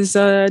 She is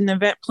an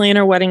event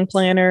planner, wedding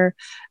planner.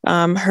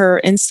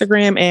 Her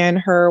Instagram and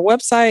her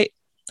website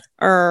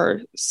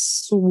are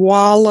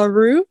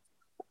Swallaroo.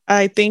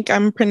 I think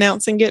I'm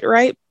pronouncing it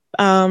right.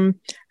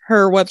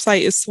 Her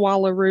website is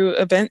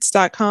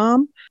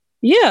swallarooevents.com.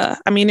 Yeah,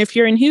 I mean, if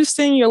you're in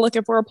Houston, you're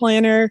looking for a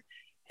planner,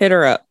 hit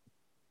her up.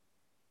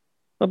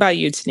 What about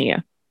you,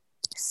 Tania?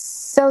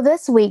 So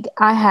this week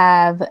I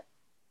have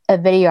a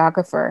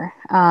videographer.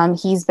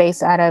 He's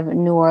based out of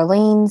New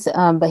Orleans,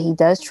 but he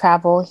does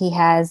travel. He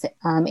has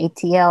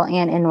ATL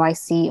and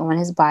NYC on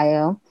his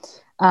bio.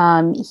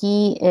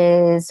 He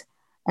is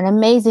an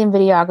amazing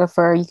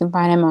videographer. You can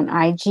find him on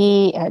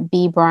IG at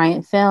B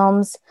Bryant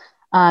Films.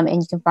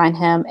 And you can find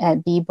him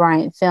at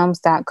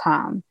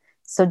bbryantfilms.com.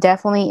 So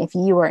definitely, if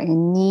you are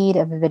in need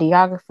of a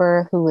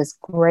videographer who is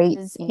great,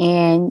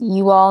 and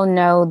you all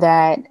know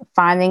that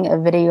finding a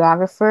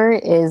videographer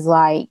is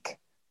like,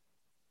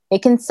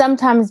 it can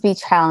sometimes be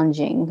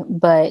challenging,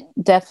 but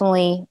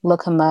definitely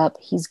look him up.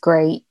 He's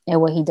great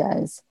at what he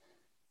does.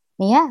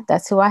 And yeah,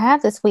 that's who I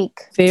have this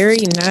week. Very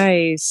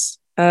nice.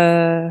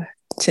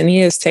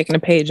 Tania is taking a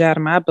page out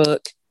of my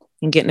book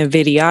and getting a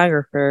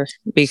videographer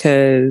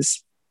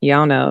because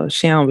y'all know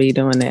she don't be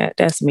doing that.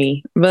 That's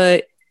me.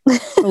 But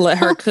I'll let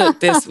her cook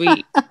this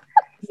week.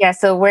 Yeah.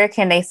 So where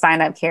can they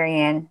sign up, Carrie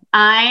Ann?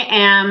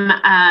 I'm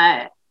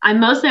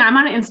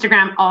on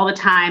Instagram all the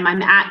time.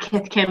 I'm at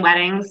Kithkin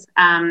Weddings.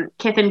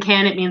 Kith and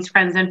kin, it means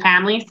friends and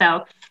family.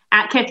 So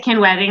at Kithkin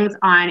Weddings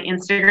on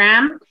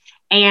Instagram.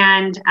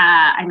 And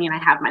I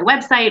have my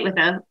website with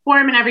a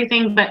form and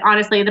everything, but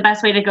honestly, the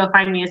best way to go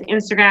find me is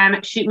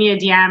Instagram. Shoot me a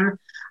DM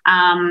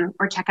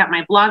or check out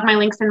my blog. My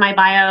link's in my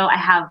bio.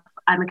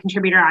 I'm a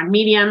contributor on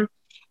Medium,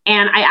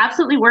 and I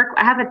absolutely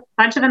I have a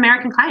bunch of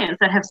American clients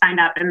that have signed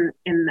up in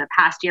the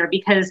past year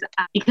because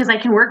I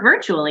can work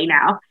virtually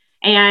now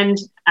and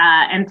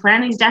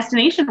plan these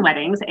destination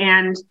weddings,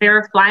 and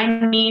they're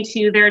flying me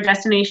to their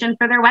destination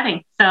for their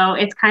wedding. So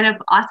it's kind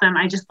of awesome.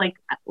 I just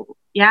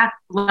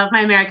love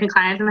my American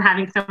clients. I'm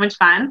having so much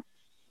fun.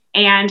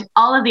 And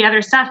all of the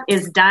other stuff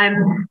is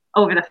done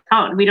over the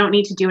phone. We don't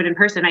need to do it in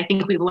person. I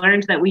think we've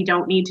learned that we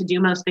don't need to do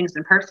most things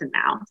in person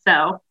now.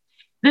 So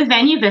the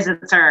venue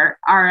visits are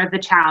the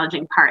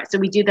challenging part. So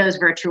we do those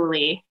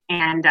virtually,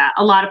 and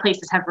a lot of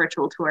places have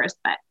virtual tours.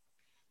 But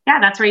yeah,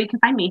 that's where you can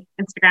find me.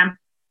 Instagram,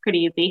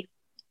 pretty easy.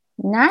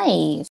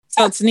 Nice.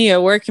 So Tania,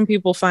 where can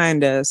people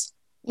find us?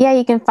 Yeah,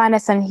 you can find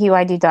us on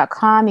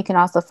whoido.com. You can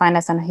also find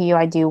us on Who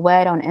I Do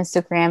Wed on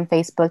Instagram,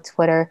 Facebook,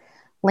 Twitter,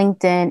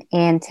 LinkedIn,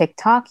 and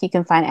TikTok. You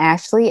can find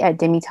Ashley at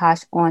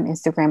Demitosh on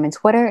Instagram and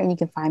Twitter, and you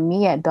can find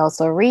me at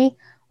Belsorie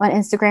on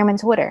Instagram and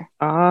Twitter.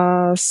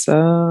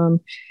 Awesome.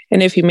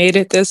 And if you made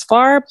it this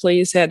far,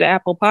 please head to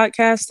Apple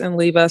Podcasts and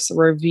leave us a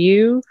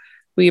review.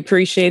 We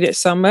appreciate it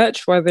so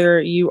much,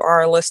 whether you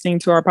are listening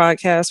to our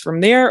podcast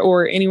from there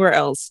or anywhere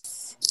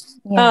else.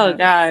 Yeah. Oh,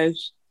 gosh.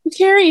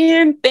 Carrie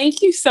Ann,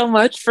 thank you so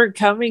much for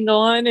coming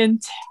on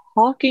and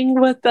talking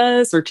with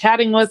us or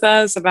chatting with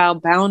us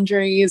about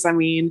boundaries. I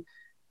mean,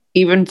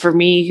 even for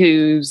me,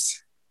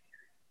 who's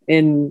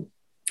in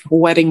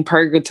wedding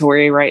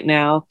purgatory right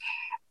now,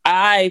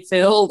 I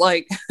feel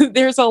like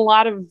there's a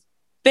lot of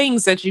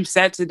things that you've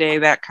said today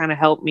that kind of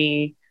help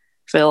me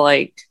feel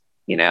like,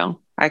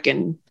 I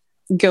can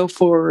go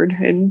forward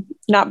and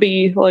not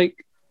be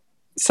like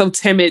so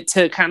timid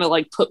to kind of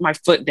like put my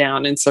foot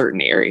down in certain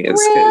areas.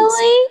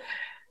 Really?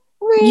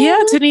 Yeah,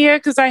 Tania,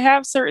 because I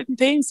have certain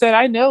things that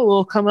I know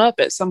will come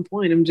up at some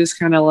point. I'm just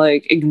kind of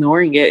like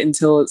ignoring it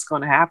until it's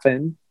going to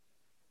happen.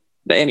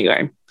 But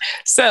anyway,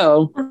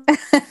 so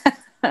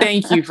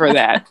thank you for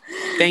that.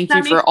 Thank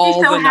you for all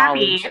the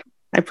knowledge.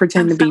 I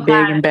pretend to be big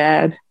and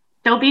bad.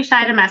 Don't be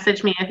shy to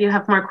message me if you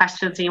have more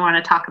questions and you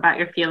want to talk about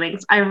your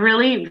feelings. I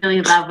really,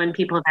 really love when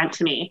people vent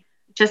to me.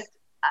 Just,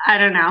 I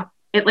don't know.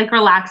 It like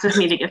relaxes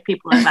me to give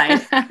people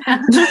advice.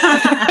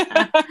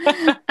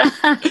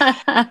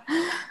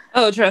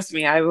 Oh, trust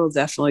me, I will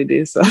definitely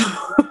do so.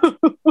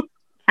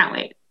 Can't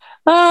wait.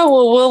 Oh,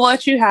 well, we'll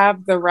let you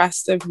have the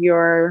rest of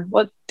your,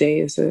 what day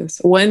is this?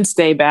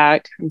 Wednesday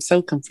back. I'm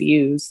so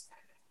confused.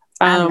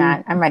 I'm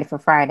not. I'm ready for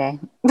Friday.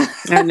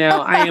 I know.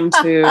 I am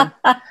too.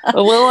 But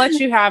we'll let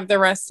you have the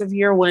rest of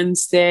your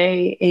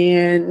Wednesday.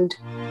 And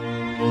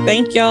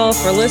thank y'all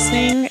for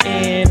listening.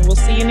 And we'll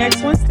see you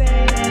next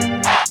Wednesday.